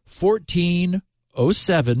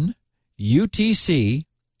 3:14:07 UTC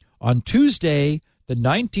on Tuesday, the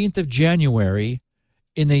 19th of January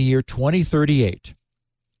in the year 2038.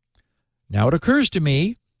 Now it occurs to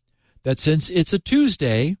me that since it's a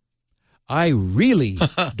Tuesday, I really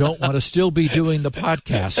don't want to still be doing the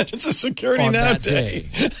podcast. It's a security on now that day.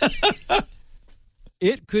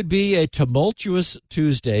 It could be a tumultuous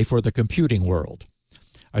Tuesday for the computing world.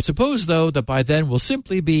 I suppose, though, that by then we'll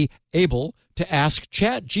simply be able to ask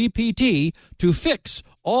ChatGPT to fix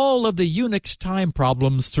all of the Unix time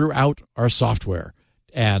problems throughout our software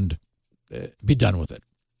and be done with it.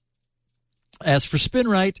 As for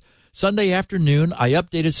SpinRite, Sunday afternoon, I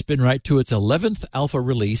updated SpinRite to its 11th alpha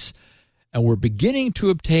release, and we're beginning to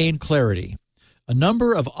obtain clarity. The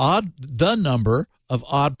number of odd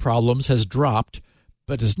problems has dropped,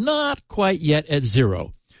 but is not quite yet at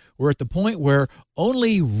zero. We're at the point where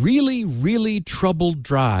only really, really troubled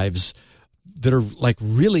drives that are like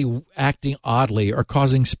really acting oddly are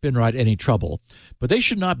causing SpinRite any trouble, but they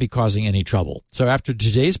should not be causing any trouble. So after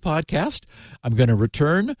today's podcast, I'm going to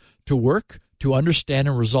return to work to understand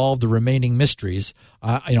and resolve the remaining mysteries.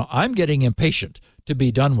 I'm getting impatient to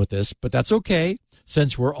be done with this, but that's okay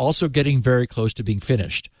since we're also getting very close to being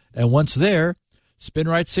finished. And once there,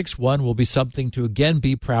 SpinRite 6.1 will be something to again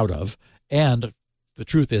be proud of. And the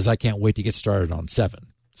truth is, I can't wait to get started on 7.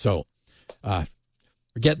 So we're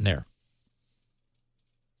getting there.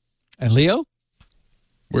 And Leo?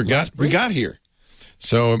 We got here.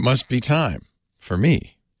 So it must be time for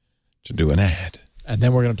me to do an ad. And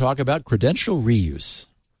then we're going to talk about credential reuse.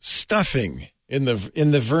 Stuffing in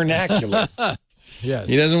the vernacular. Yes.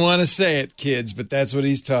 He doesn't want to say it, kids, but that's what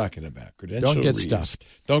he's talking about. Credential Don't get reuse. stuffed.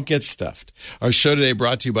 Don't get stuffed. Our show today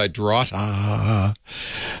brought to you by Drata.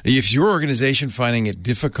 If your organization finding it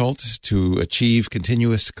difficult to achieve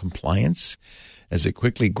continuous compliance as it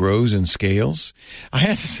quickly grows and scales, I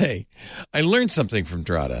have to say, I learned something from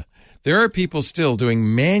Drata. There are people still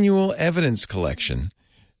doing manual evidence collection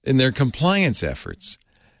in their compliance efforts.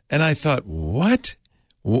 And I thought, what?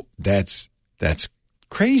 That's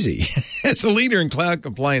crazy. As a leader in cloud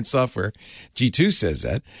compliance software, G2 says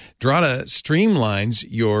that, Drata streamlines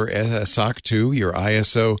your SOC 2, your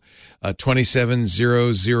ISO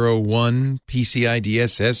 27001, PCI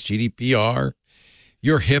DSS, GDPR,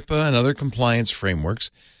 your HIPAA and other compliance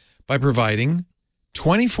frameworks by providing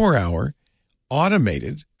 24-hour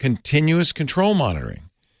automated continuous control monitoring.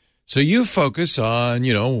 So you focus on,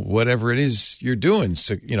 whatever it is you're doing,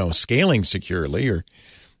 scaling securely or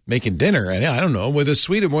making dinner. And I don't know, with a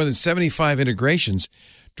suite of more than 75 integrations,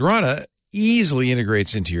 Drata easily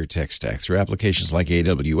integrates into your tech stack through applications like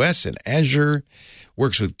AWS and Azure,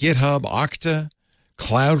 works with GitHub, Okta,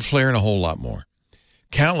 Cloudflare, and a whole lot more.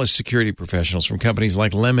 Countless security professionals from companies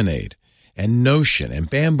like Lemonade and Notion and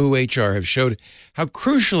Bamboo HR have showed how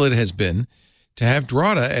crucial it has been to have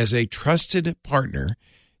Drata as a trusted partner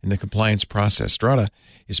in the compliance process. Drata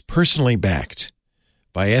is personally backed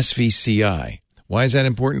by SVCI. Why is that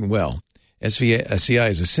important? Well, SVCI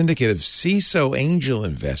is a syndicate of CISO angel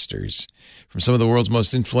investors from some of the world's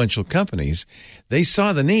most influential companies. They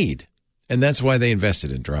saw the need, and that's why they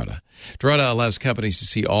invested in Drata. Drata allows companies to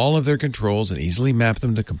see all of their controls and easily map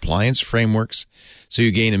them to compliance frameworks so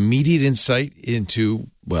you gain immediate insight into,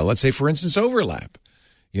 well, let's say, for instance, overlap.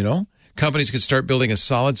 Companies could start building a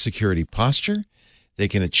solid security posture. They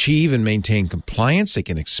can achieve and maintain compliance. They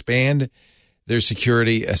can expand their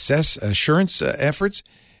security assurance efforts.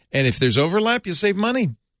 And if there's overlap, you'll save money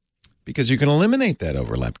because you can eliminate that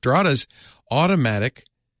overlap. Drata's automated,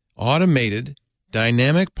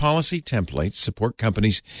 dynamic policy templates support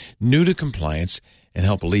companies new to compliance and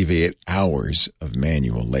help alleviate hours of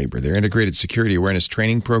manual labor. Their integrated security awareness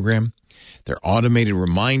training program, their automated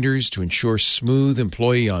reminders to ensure smooth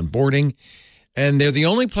employee onboarding, and they're the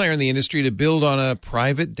only player in the industry to build on a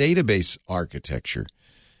private database architecture,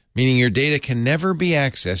 meaning your data can never be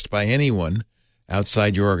accessed by anyone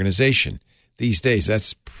outside your organization. These days,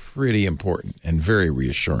 that's pretty important and very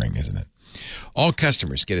reassuring, isn't it? All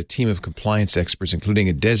customers get a team of compliance experts, including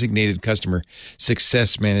a designated customer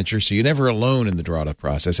success manager, so you're never alone in the Drata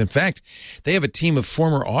process. In fact, they have a team of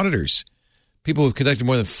former auditors, people who've conducted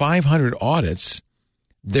more than 500 audits.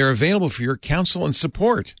 They're available for your counsel and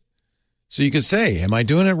support. So you can say, am I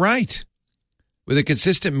doing it right? With a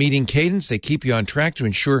consistent meeting cadence, they keep you on track to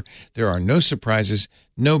ensure there are no surprises,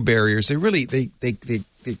 no barriers. They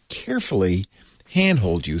carefully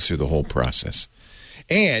handhold you through the whole process.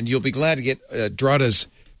 And you'll be glad to get Drata's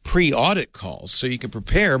pre-audit calls so you can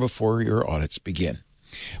prepare before your audits begin.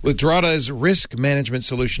 With Drata's risk management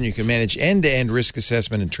solution, you can manage end-to-end risk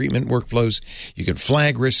assessment and treatment workflows. You can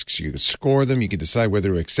flag risks, you can score them, you can decide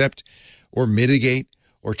whether to accept or mitigate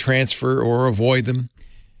or transfer or avoid them.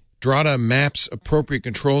 Drata maps appropriate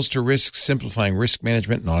controls to risks, simplifying risk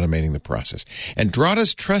management and automating the process. And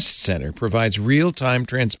Drata's Trust Center provides real-time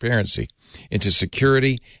transparency into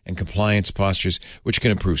security and compliance postures, which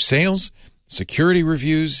can improve sales, security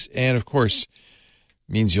reviews, and, of course,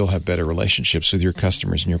 means you'll have better relationships with your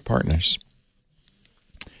customers and your partners.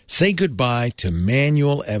 Say goodbye to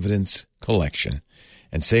manual evidence collection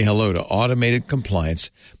and say hello to automated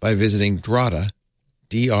compliance by visiting Drata,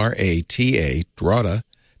 D-R-A-T-A,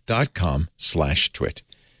 Drata.com/twit.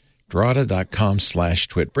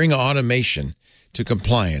 Drata.com/twit. Bring automation to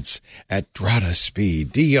compliance at Drata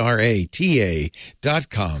Speed,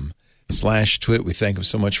 Drata.com/twit. We thank them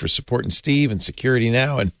so much for supporting Steve and Security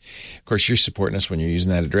Now. And, of course, you're supporting us when you're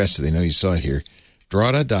using that address so they know you saw it here.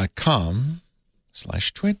 Drata.com/twit.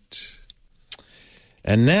 facebook.com/twit.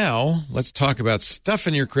 And now let's talk about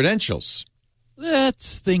stuffing your credentials.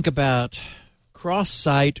 Let's think about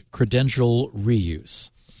cross-site credential reuse.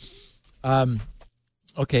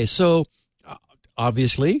 Okay, so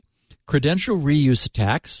obviously, credential reuse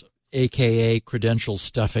attacks, aka credential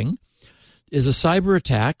stuffing, is a cyber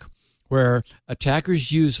attack where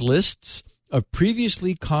attackers use lists of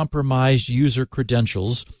previously compromised user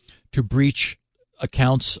credentials to breach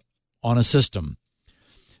accounts on a system.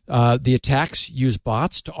 The attacks use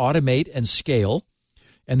bots to automate and scale,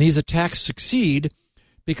 and these attacks succeed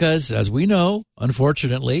because, as we know,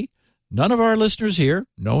 unfortunately, none of our listeners here,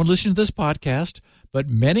 no one listening to this podcast, but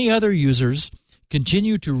many other users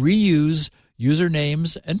continue to reuse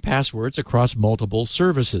usernames and passwords across multiple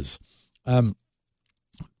services.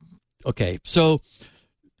 Okay, so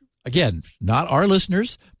again, not our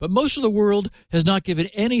listeners, but most of the world has not given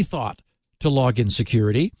any thought to login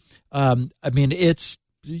security.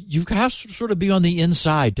 You have to sort of be on the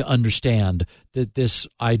inside to understand this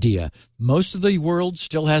idea. Most of the world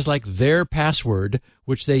still has like their password,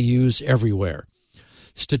 which they use everywhere.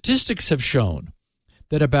 Statistics have shown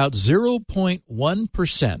that about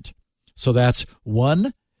 0.1%, so that's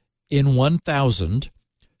 1 in 1,000,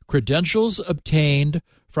 credentials obtained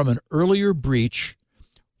from an earlier breach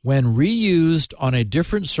when reused on a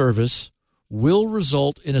different service will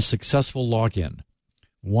result in a successful login.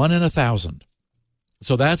 1 in 1,000.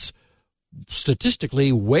 So that's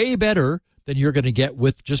statistically way better than you're going to get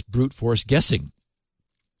with just brute force guessing.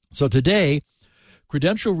 So today,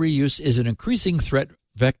 credential reuse is an increasing threat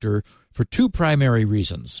vector for two primary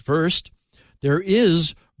reasons. First, there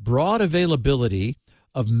is broad availability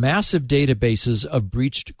of massive databases of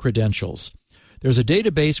breached credentials. There's a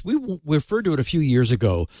database, we referred to it a few years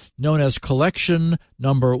ago, known as collection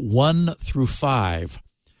number 1 through 5.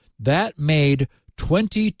 That made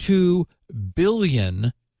 22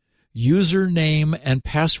 billion username and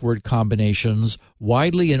password combinations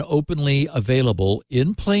widely and openly available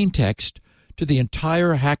in plain text to the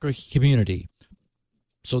entire hacker community.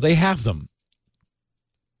 So they have them.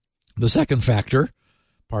 The second factor,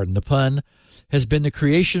 pardon the pun, has been the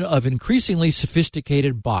creation of increasingly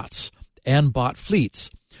sophisticated bots and bot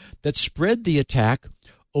fleets that spread the attack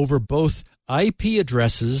over both IP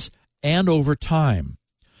addresses and over time.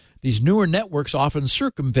 These newer networks often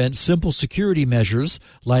circumvent simple security measures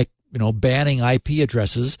like, banning IP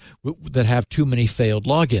addresses that have too many failed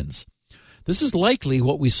logins. This is likely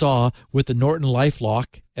what we saw with the Norton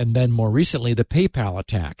LifeLock and then more recently the PayPal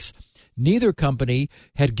attacks. Neither company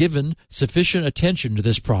had given sufficient attention to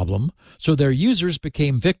this problem, so their users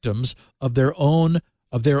became victims of their own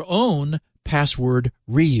password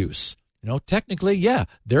reuse. Technically, yeah,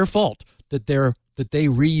 their fault that they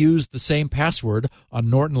reused the same password on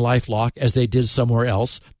Norton LifeLock as they did somewhere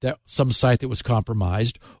else, some site that was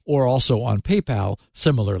compromised, or also on PayPal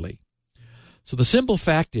similarly. So the simple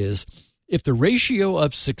fact is, if the ratio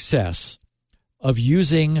of success of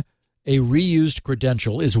using a reused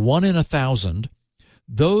credential is 1 in 1,000,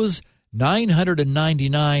 those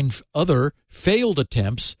 999 other failed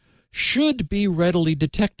attempts should be readily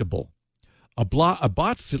detectable. A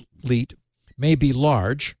bot fleet may be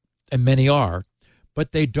large, and many are,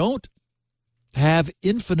 but they don't have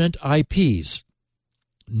infinite IPs,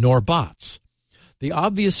 nor bots. The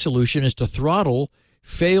obvious solution is to throttle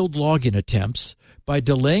failed login attempts by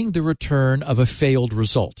delaying the return of a failed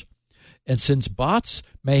result. And since bots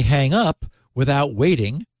may hang up without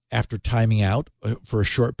waiting after timing out for a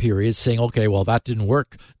short period, saying, okay, well, that didn't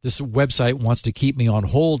work. This website wants to keep me on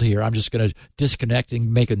hold here. I'm just going to disconnect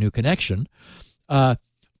and make a new connection.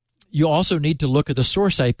 You also need to look at the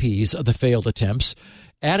source IPs of the failed attempts,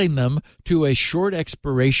 adding them to a short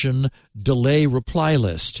expiration delay reply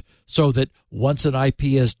list so that once an IP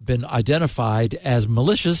has been identified as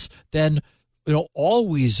malicious, then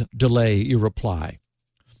always delay your reply.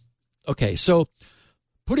 Okay, so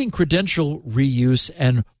putting credential reuse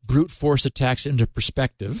and brute force attacks into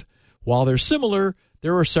perspective, while they're similar,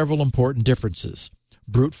 there are several important differences.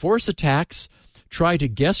 Brute force attacks try to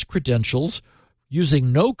guess credentials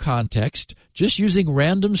using no context, just using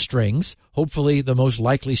random strings, hopefully the most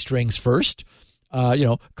likely strings first,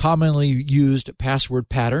 commonly used password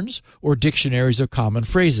patterns or dictionaries of common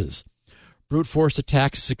phrases. Brute force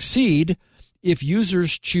attacks succeed if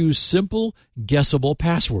users choose simple, guessable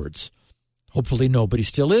passwords. Hopefully nobody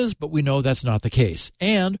still is, but we know that's not the case.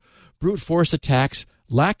 And brute force attacks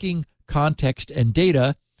lacking context and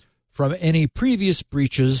data from any previous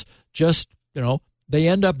breaches just, they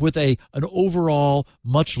end up with an overall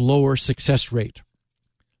much lower success rate.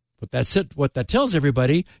 But that's it. What that tells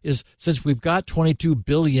everybody is since we've got 22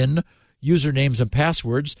 billion usernames and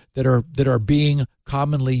passwords that are being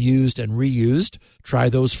commonly used and reused, try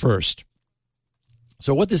those first.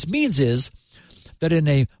 So what this means is that in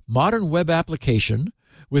a modern web application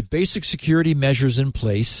with basic security measures in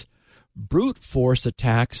place, brute force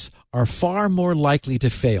attacks are far more likely to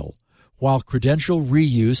fail, while credential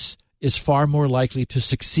reuse is far more likely to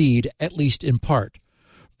succeed, at least in part.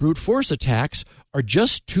 Brute force attacks are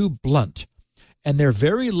just too blunt, and their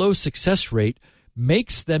very low success rate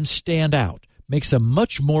makes them stand out, makes them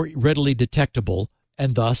much more readily detectable,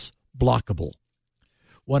 and thus blockable.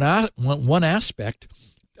 One aspect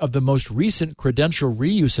of the most recent credential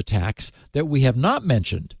reuse attacks that we have not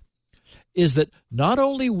mentioned is that not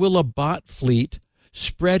only will a bot fleet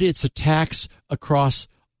spread its attacks across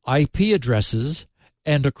IP addresses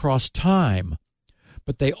and across time,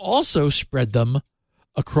 but they also spread them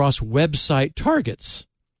across website targets.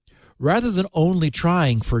 Rather than only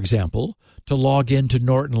trying, for example, to log into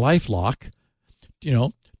NortonLifeLock,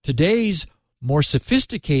 today's more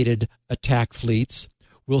sophisticated attack fleets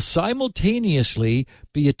will simultaneously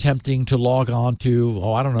be attempting to log on to,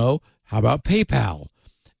 how about PayPal?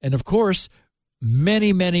 And of course,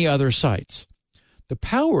 many, many other sites. The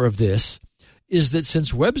power of this is that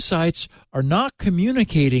since websites are not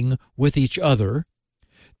communicating with each other,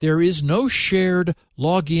 there is no shared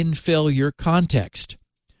login failure context.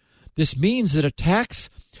 This means that attacks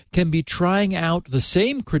can be trying out the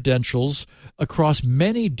same credentials across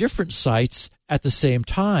many different sites at the same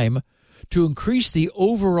time to increase the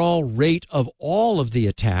overall rate of all of the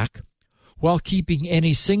attack while keeping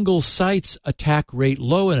any single site's attack rate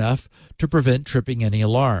low enough to prevent tripping any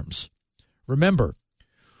alarms. Remember,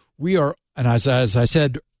 we are, and as I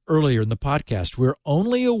said earlier in the podcast, we're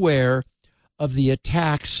only aware of the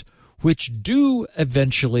attacks which do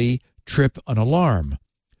eventually trip an alarm.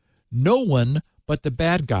 No one but the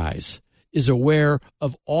bad guys is aware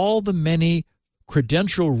of all the many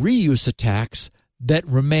credential reuse attacks that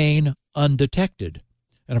remain undetected.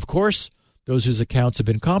 And of course, those whose accounts have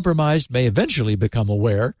been compromised may eventually become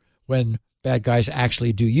aware when bad guys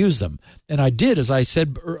actually do use them. And I did, as I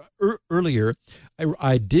said earlier,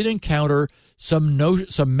 I did encounter some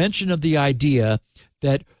mention of the idea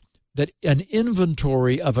that an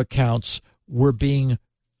inventory of accounts were being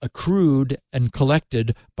accrued and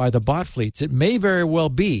collected by the bot fleets. It may very well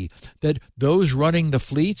be that those running the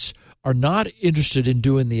fleets are not interested in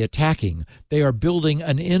doing the attacking. They are building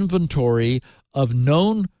an inventory of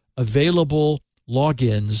known available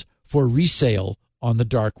logins for resale on the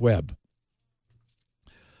dark web.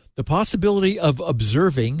 The possibility of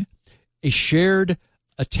observing a shared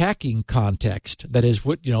attacking context, that is,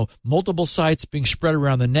 multiple sites being spread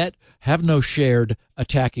around the net have no shared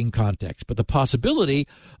attacking context. But the possibility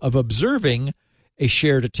of observing a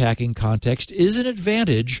shared attacking context is an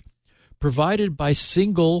advantage provided by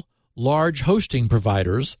single large hosting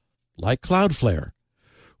providers like Cloudflare.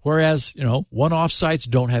 Whereas, one-off sites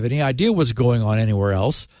don't have any idea what's going on anywhere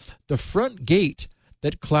else, the front gate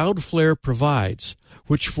that Cloudflare provides,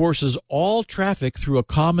 which forces all traffic through a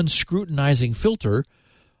common scrutinizing filter,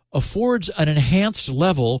 affords an enhanced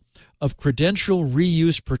level of credential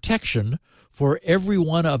reuse protection for every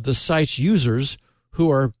one of the site's users who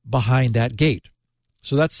are behind that gate.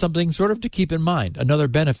 So that's something sort of to keep in mind, another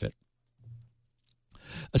benefit.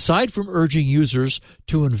 Aside from urging users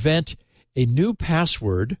to invent a new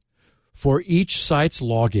password for each site's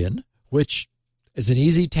login, which is an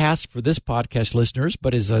easy task for this podcast listeners,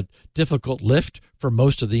 but is a difficult lift for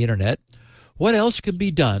most of the internet, what else can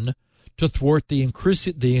be done to thwart the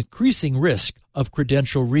increasing risk of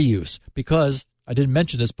credential reuse? Because, I didn't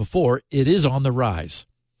mention this before, it is on the rise.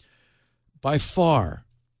 By far,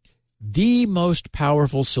 the most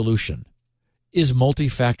powerful solution is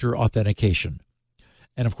multi-factor authentication.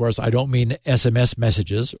 And of course, I don't mean SMS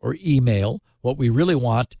messages or email. What we really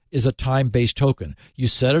want is a time-based token. You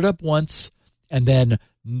set it up once, and then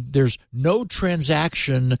there's no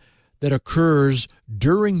transaction that occurs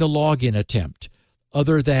during the login attempt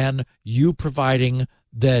other than you providing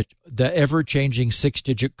the ever-changing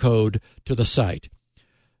 6-digit code to the site.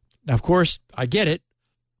 Now, of course, I get it.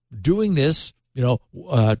 Doing this,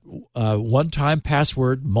 one-time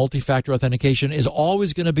password, multi-factor authentication is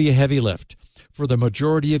always going to be a heavy lift for the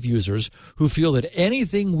majority of users who feel that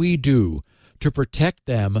anything we do to protect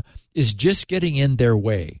them is just getting in their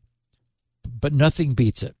way. But nothing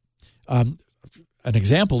beats it. An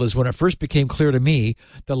example is when it first became clear to me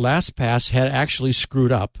that LastPass had actually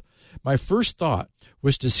screwed up, my first thought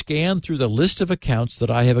was to scan through the list of accounts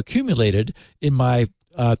that I have accumulated in my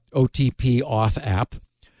OTP Auth app.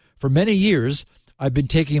 For many years, I've been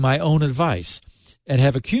taking my own advice and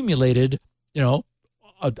have accumulated,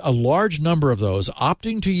 a large number of those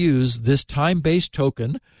opting to use this time-based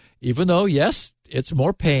token, even though, yes, it's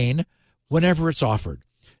more pain whenever it's offered,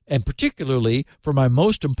 and particularly for my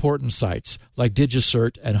most important sites like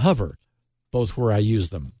DigiCert and Hover, both where I use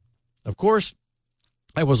them. Of course,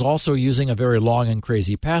 I was also using a very long and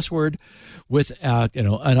crazy password with an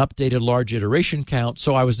updated large iteration count,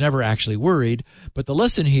 so I was never actually worried. But the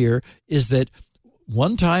lesson here is that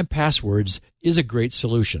one-time passwords is a great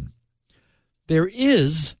solution. There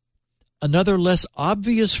is another less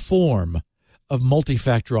obvious form of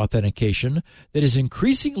multi-factor authentication that is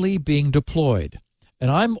increasingly being deployed,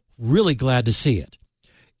 and I'm really glad to see it.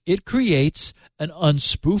 It creates an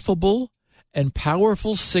unspoofable and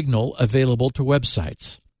powerful signal available to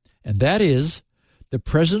websites, and that is the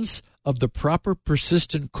presence of the proper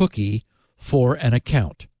persistent cookie for an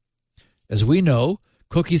account. As we know,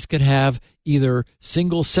 cookies can have either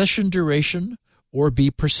single session duration or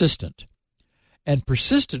be persistent. And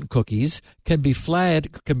persistent cookies can be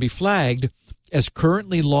flagged as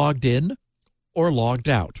currently logged in or logged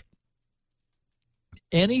out.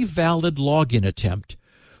 Any valid login attempt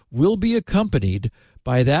will be accompanied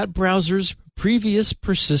by that browser's previous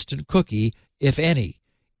persistent cookie, if any,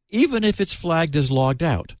 even if it's flagged as logged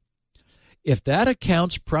out. If that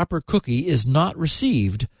account's proper cookie is not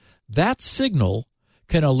received, that signal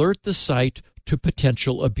can alert the site to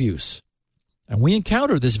potential abuse. And we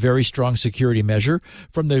encounter this very strong security measure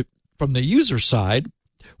from the user side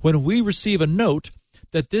when we receive a note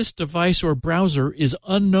that this device or browser is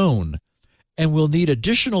unknown and will need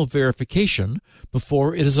additional verification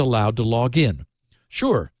before it is allowed to log in.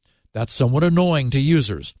 Sure, that's somewhat annoying to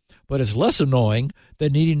users, but it's less annoying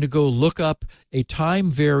than needing to go look up a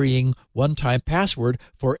time-varying one-time password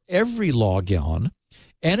for every login,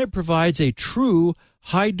 and it provides a true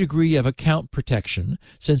high degree of account protection,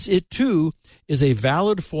 since it too is a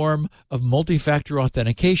valid form of multi-factor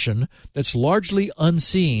authentication that's largely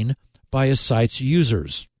unseen by a site's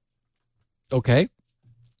users. Okay,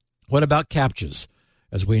 what about CAPTCHAs?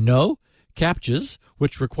 As we know, CAPTCHAs,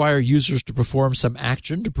 which require users to perform some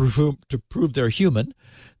action to prove they're human,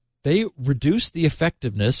 they reduce the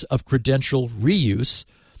effectiveness of credential reuse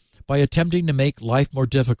by attempting to make life more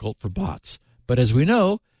difficult for bots. But as we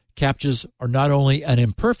know, CAPTCHAs are not only an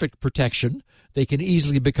imperfect protection, they can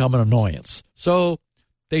easily become an annoyance. So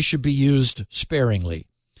they should be used sparingly.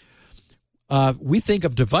 We think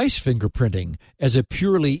of device fingerprinting as a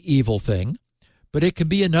purely evil thing, but it can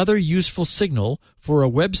be another useful signal for a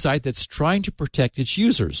website that's trying to protect its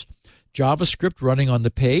users. JavaScript running on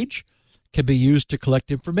the page can be used to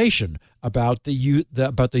collect information about the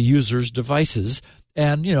user's devices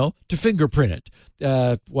and, to fingerprint it.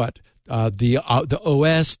 The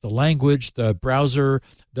OS, the language, the browser,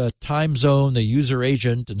 the time zone, the user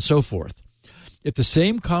agent, and so forth. If the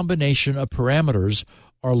same combination of parameters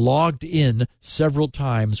are logged in several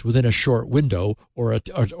times within a short window or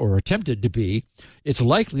attempted to be, it's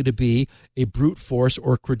likely to be a brute force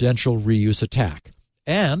or credential reuse attack.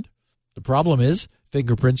 And the problem is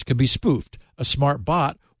fingerprints can be spoofed. A smart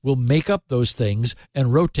bot will make up those things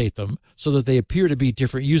and rotate them so that they appear to be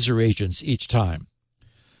different user agents each time.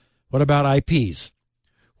 What about IPs?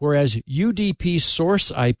 Whereas UDP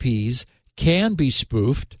source IPs can be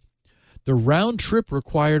spoofed, the round trip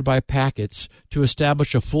required by packets to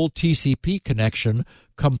establish a full TCP connection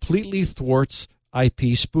completely thwarts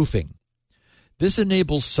IP spoofing. This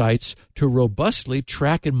enables sites to robustly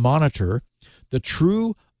track and monitor the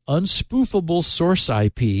true unspoofable source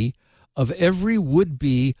IP of every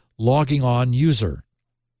would-be logging on user.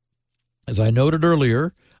 As I noted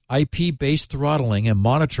earlier, IP-based throttling and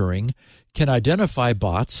monitoring can identify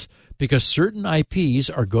bots because certain IPs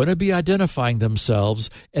are going to be identifying themselves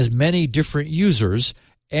as many different users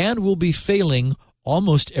and will be failing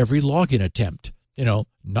almost every login attempt.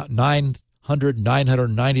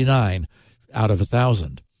 999 out of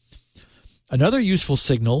 1,000. Another useful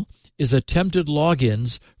signal is attempted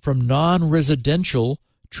logins from non-residential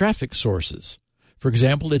traffic sources. For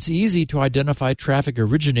example, it's easy to identify traffic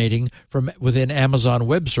originating from within Amazon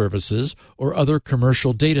Web Services or other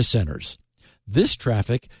commercial data centers. This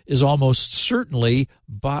traffic is almost certainly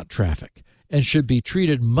bot traffic and should be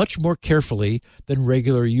treated much more carefully than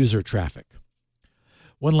regular user traffic.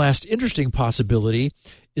 One last interesting possibility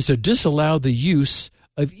is to disallow the use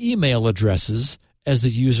of email addresses as the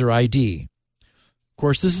user ID. Of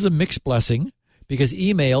course, this is a mixed blessing because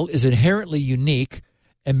email is inherently unique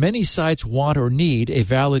and many sites want or need a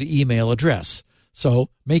valid email address. So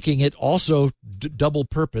making it also double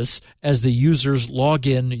purpose as the user's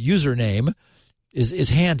login username is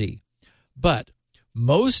handy. But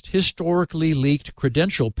most historically leaked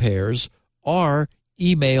credential pairs are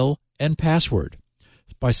email and password.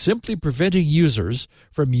 by simply preventing users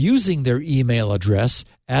from using their email address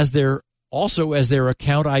as their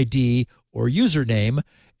account ID or username,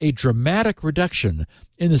 a dramatic reduction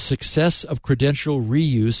in the success of credential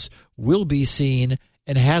reuse will be seen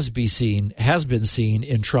and has been seen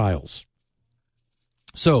in trials.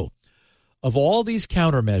 So, of all these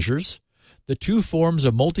countermeasures, the two forms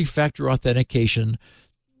of multi-factor authentication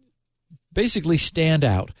basically stand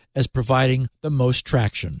out as providing the most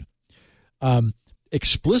traction.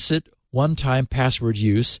 Explicit one-time password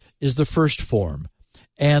use is the first form,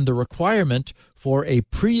 and the requirement for a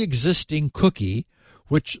pre-existing cookie,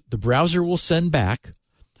 which the browser will send back,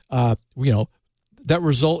 that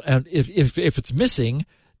result, and if it's missing,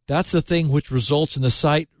 that's the thing which results in the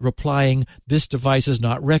site replying, "This device is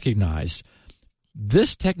not recognized."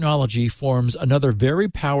 This technology forms another very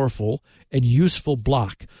powerful and useful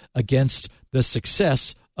block against the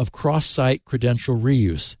success of cross-site credential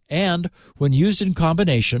reuse, and when used in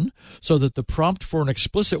combination so that the prompt for an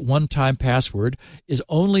explicit one-time password is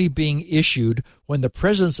only being issued when the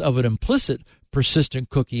presence of an implicit persistent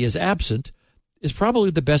cookie is absent, is probably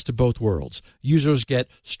the best of both worlds. Users get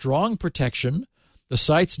strong protection, the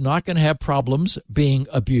site's not going to have problems being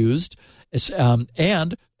abused,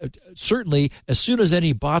 and certainly as soon as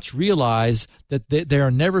any bots realize that they are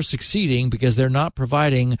never succeeding because they're not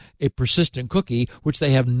providing a persistent cookie, which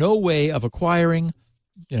they have no way of acquiring,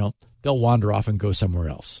 they'll wander off and go somewhere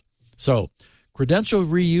else. So credential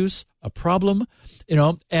reuse, a problem,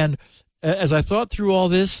 and as I thought through all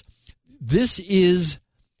this is,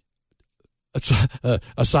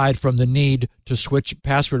 aside from the need to switch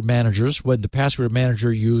password managers when the password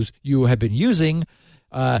manager you have been using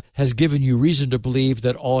has given you reason to believe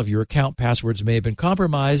that all of your account passwords may have been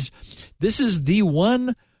compromised, this is the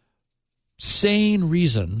one sane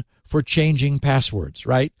reason for changing passwords,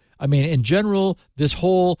 right? I mean, in general, this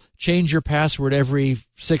whole change your password every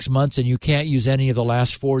 6 months and you can't use any of the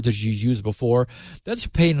last 4 that you used before, that's a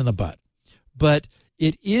pain in the butt. But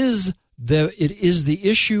it is the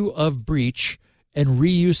issue of breach and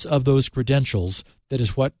reuse of those credentials that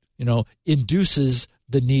is what, induces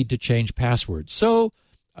the need to change passwords. So,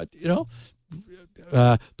 the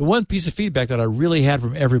one piece of feedback that I really had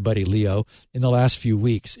from everybody, Leo, in the last few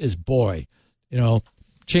weeks is, boy,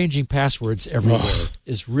 changing passwords everywhere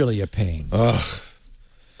is really a pain.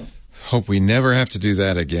 Hope we never have to do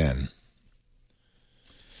that again.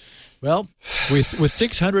 Well, with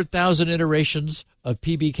 600,000 iterations of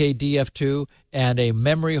PBKDF2 and a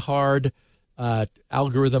memory hard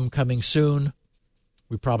algorithm coming soon,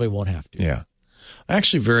 we probably won't have to. Yeah, I'm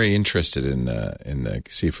actually very interested in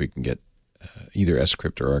see if we can get either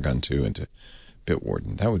Scrypt or Argon 2 into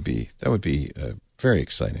Bitwarden. That would be very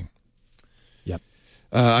exciting. Yep.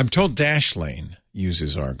 I'm told Dashlane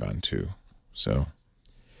uses Argon 2, so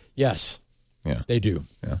yeah, they do.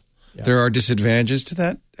 Yeah. Yeah. There are disadvantages to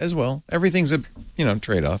that as well. Everything's a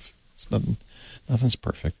trade-off. It's nothing's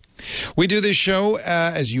perfect. We do this show,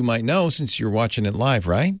 as you might know, since you're watching it live,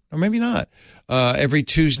 right? Or maybe not. Every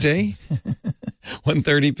Tuesday,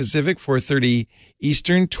 1:30 Pacific, 4:30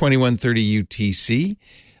 Eastern, 21:30 UTC.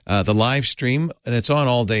 The live stream, and it's on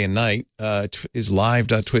all day and night, is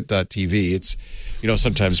live.twit.tv. It's,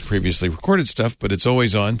 sometimes previously recorded stuff, but it's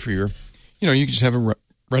always on for your, you can just have it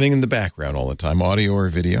running in the background all the time, audio or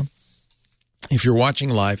video. If you're watching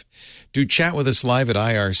live, do chat with us live at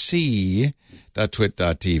irc.twit.tv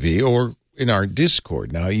or in our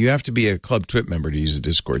Discord. Now, you have to be a Club Twit member to use the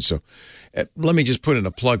Discord, so let me just put in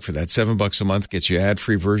a plug for that. $7 a month gets you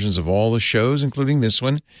ad-free versions of all the shows, including this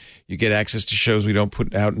one. You get access to shows we don't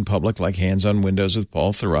put out in public, like Hands on Windows with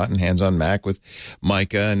Paul Thurrott and Hands on Mac with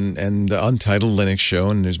Micah and the Untitled Linux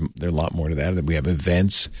show, and there's a lot more to that. We have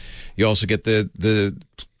events. You also get the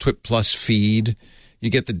Twit Plus feed.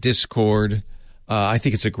 You get the Discord. I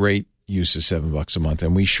think it's a great use of $7 a month,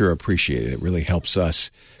 and we sure appreciate it. It really helps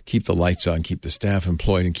us keep the lights on, keep the staff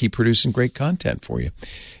employed, and keep producing great content for you.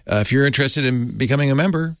 If you're interested in becoming a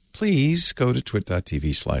member, please go to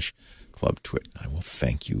twit.tv/clubtwit. I will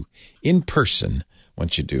thank you in person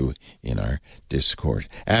once you do in our Discord.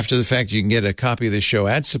 After the fact, you can get a copy of the show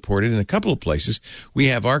ad-supported in a couple of places. We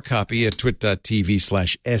have our copy at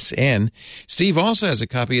twit.tv/SN. Steve also has a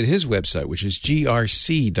copy at his website, which is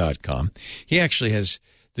grc.com. He actually has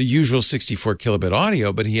the usual 64 kilobit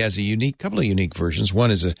audio, but he has a couple of unique versions.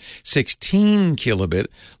 One is a 16 kilobit,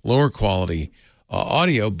 lower quality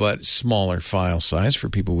audio, but smaller file size for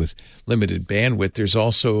people with limited bandwidth. There's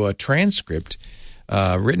also a transcript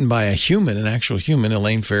written by a human, an actual human,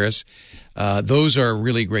 Elaine Ferris. Those are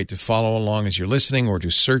really great to follow along as you're listening or to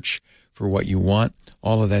search for what you want.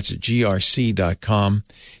 All of that's at grc.com.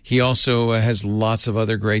 He also has lots of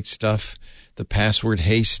other great stuff the password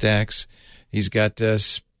haystacks. He's got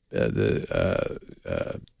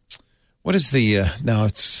what is the now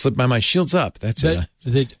it's slipped my mind. Shields Up. That's it.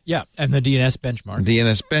 And the DNS benchmark.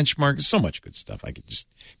 DNS benchmark. So much good stuff. I could just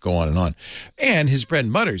go on and on. And his bread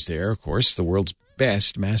and butter's there, of course, the world's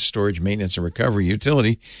best mass storage maintenance and recovery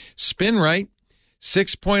utility. SpinRite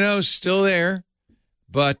 6.0 is still there,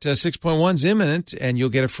 but 6.1 is imminent, and you'll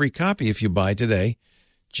get a free copy if you buy today.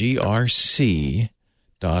 grc.com.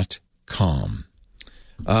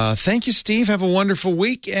 Thank you, Steve. Have a wonderful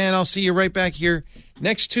week, and I'll see you right back here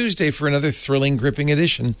next Tuesday for another thrilling, gripping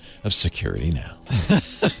edition of Security Now.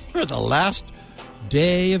 For the last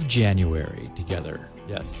day of January together.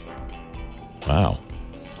 Yes. Wow.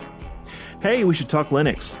 Hey, we should talk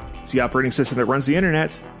Linux. It's the operating system that runs the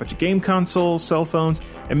internet, a bunch of game consoles, cell phones,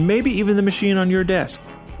 and maybe even the machine on your desk.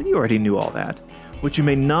 And you already knew all that. What you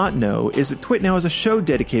may not know is that Twit now has a show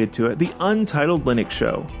dedicated to it, the Untitled Linux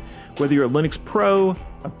Show. Whether you're a Linux pro,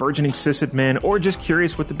 a burgeoning sysadmin, or just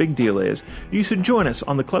curious what the big deal is, you should join us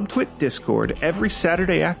on the Club Twit Discord every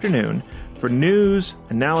Saturday afternoon for news,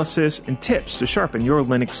 analysis, and tips to sharpen your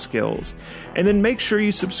Linux skills. And then make sure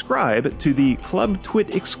you subscribe to the Club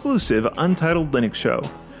Twit exclusive Untitled Linux Show.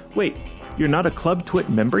 Wait, you're not a Club Twit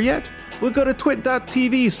member yet? Well, go to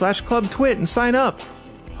twit.tv/clubtwit and sign up.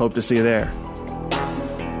 Hope to see you there.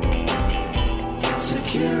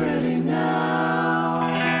 Security Now.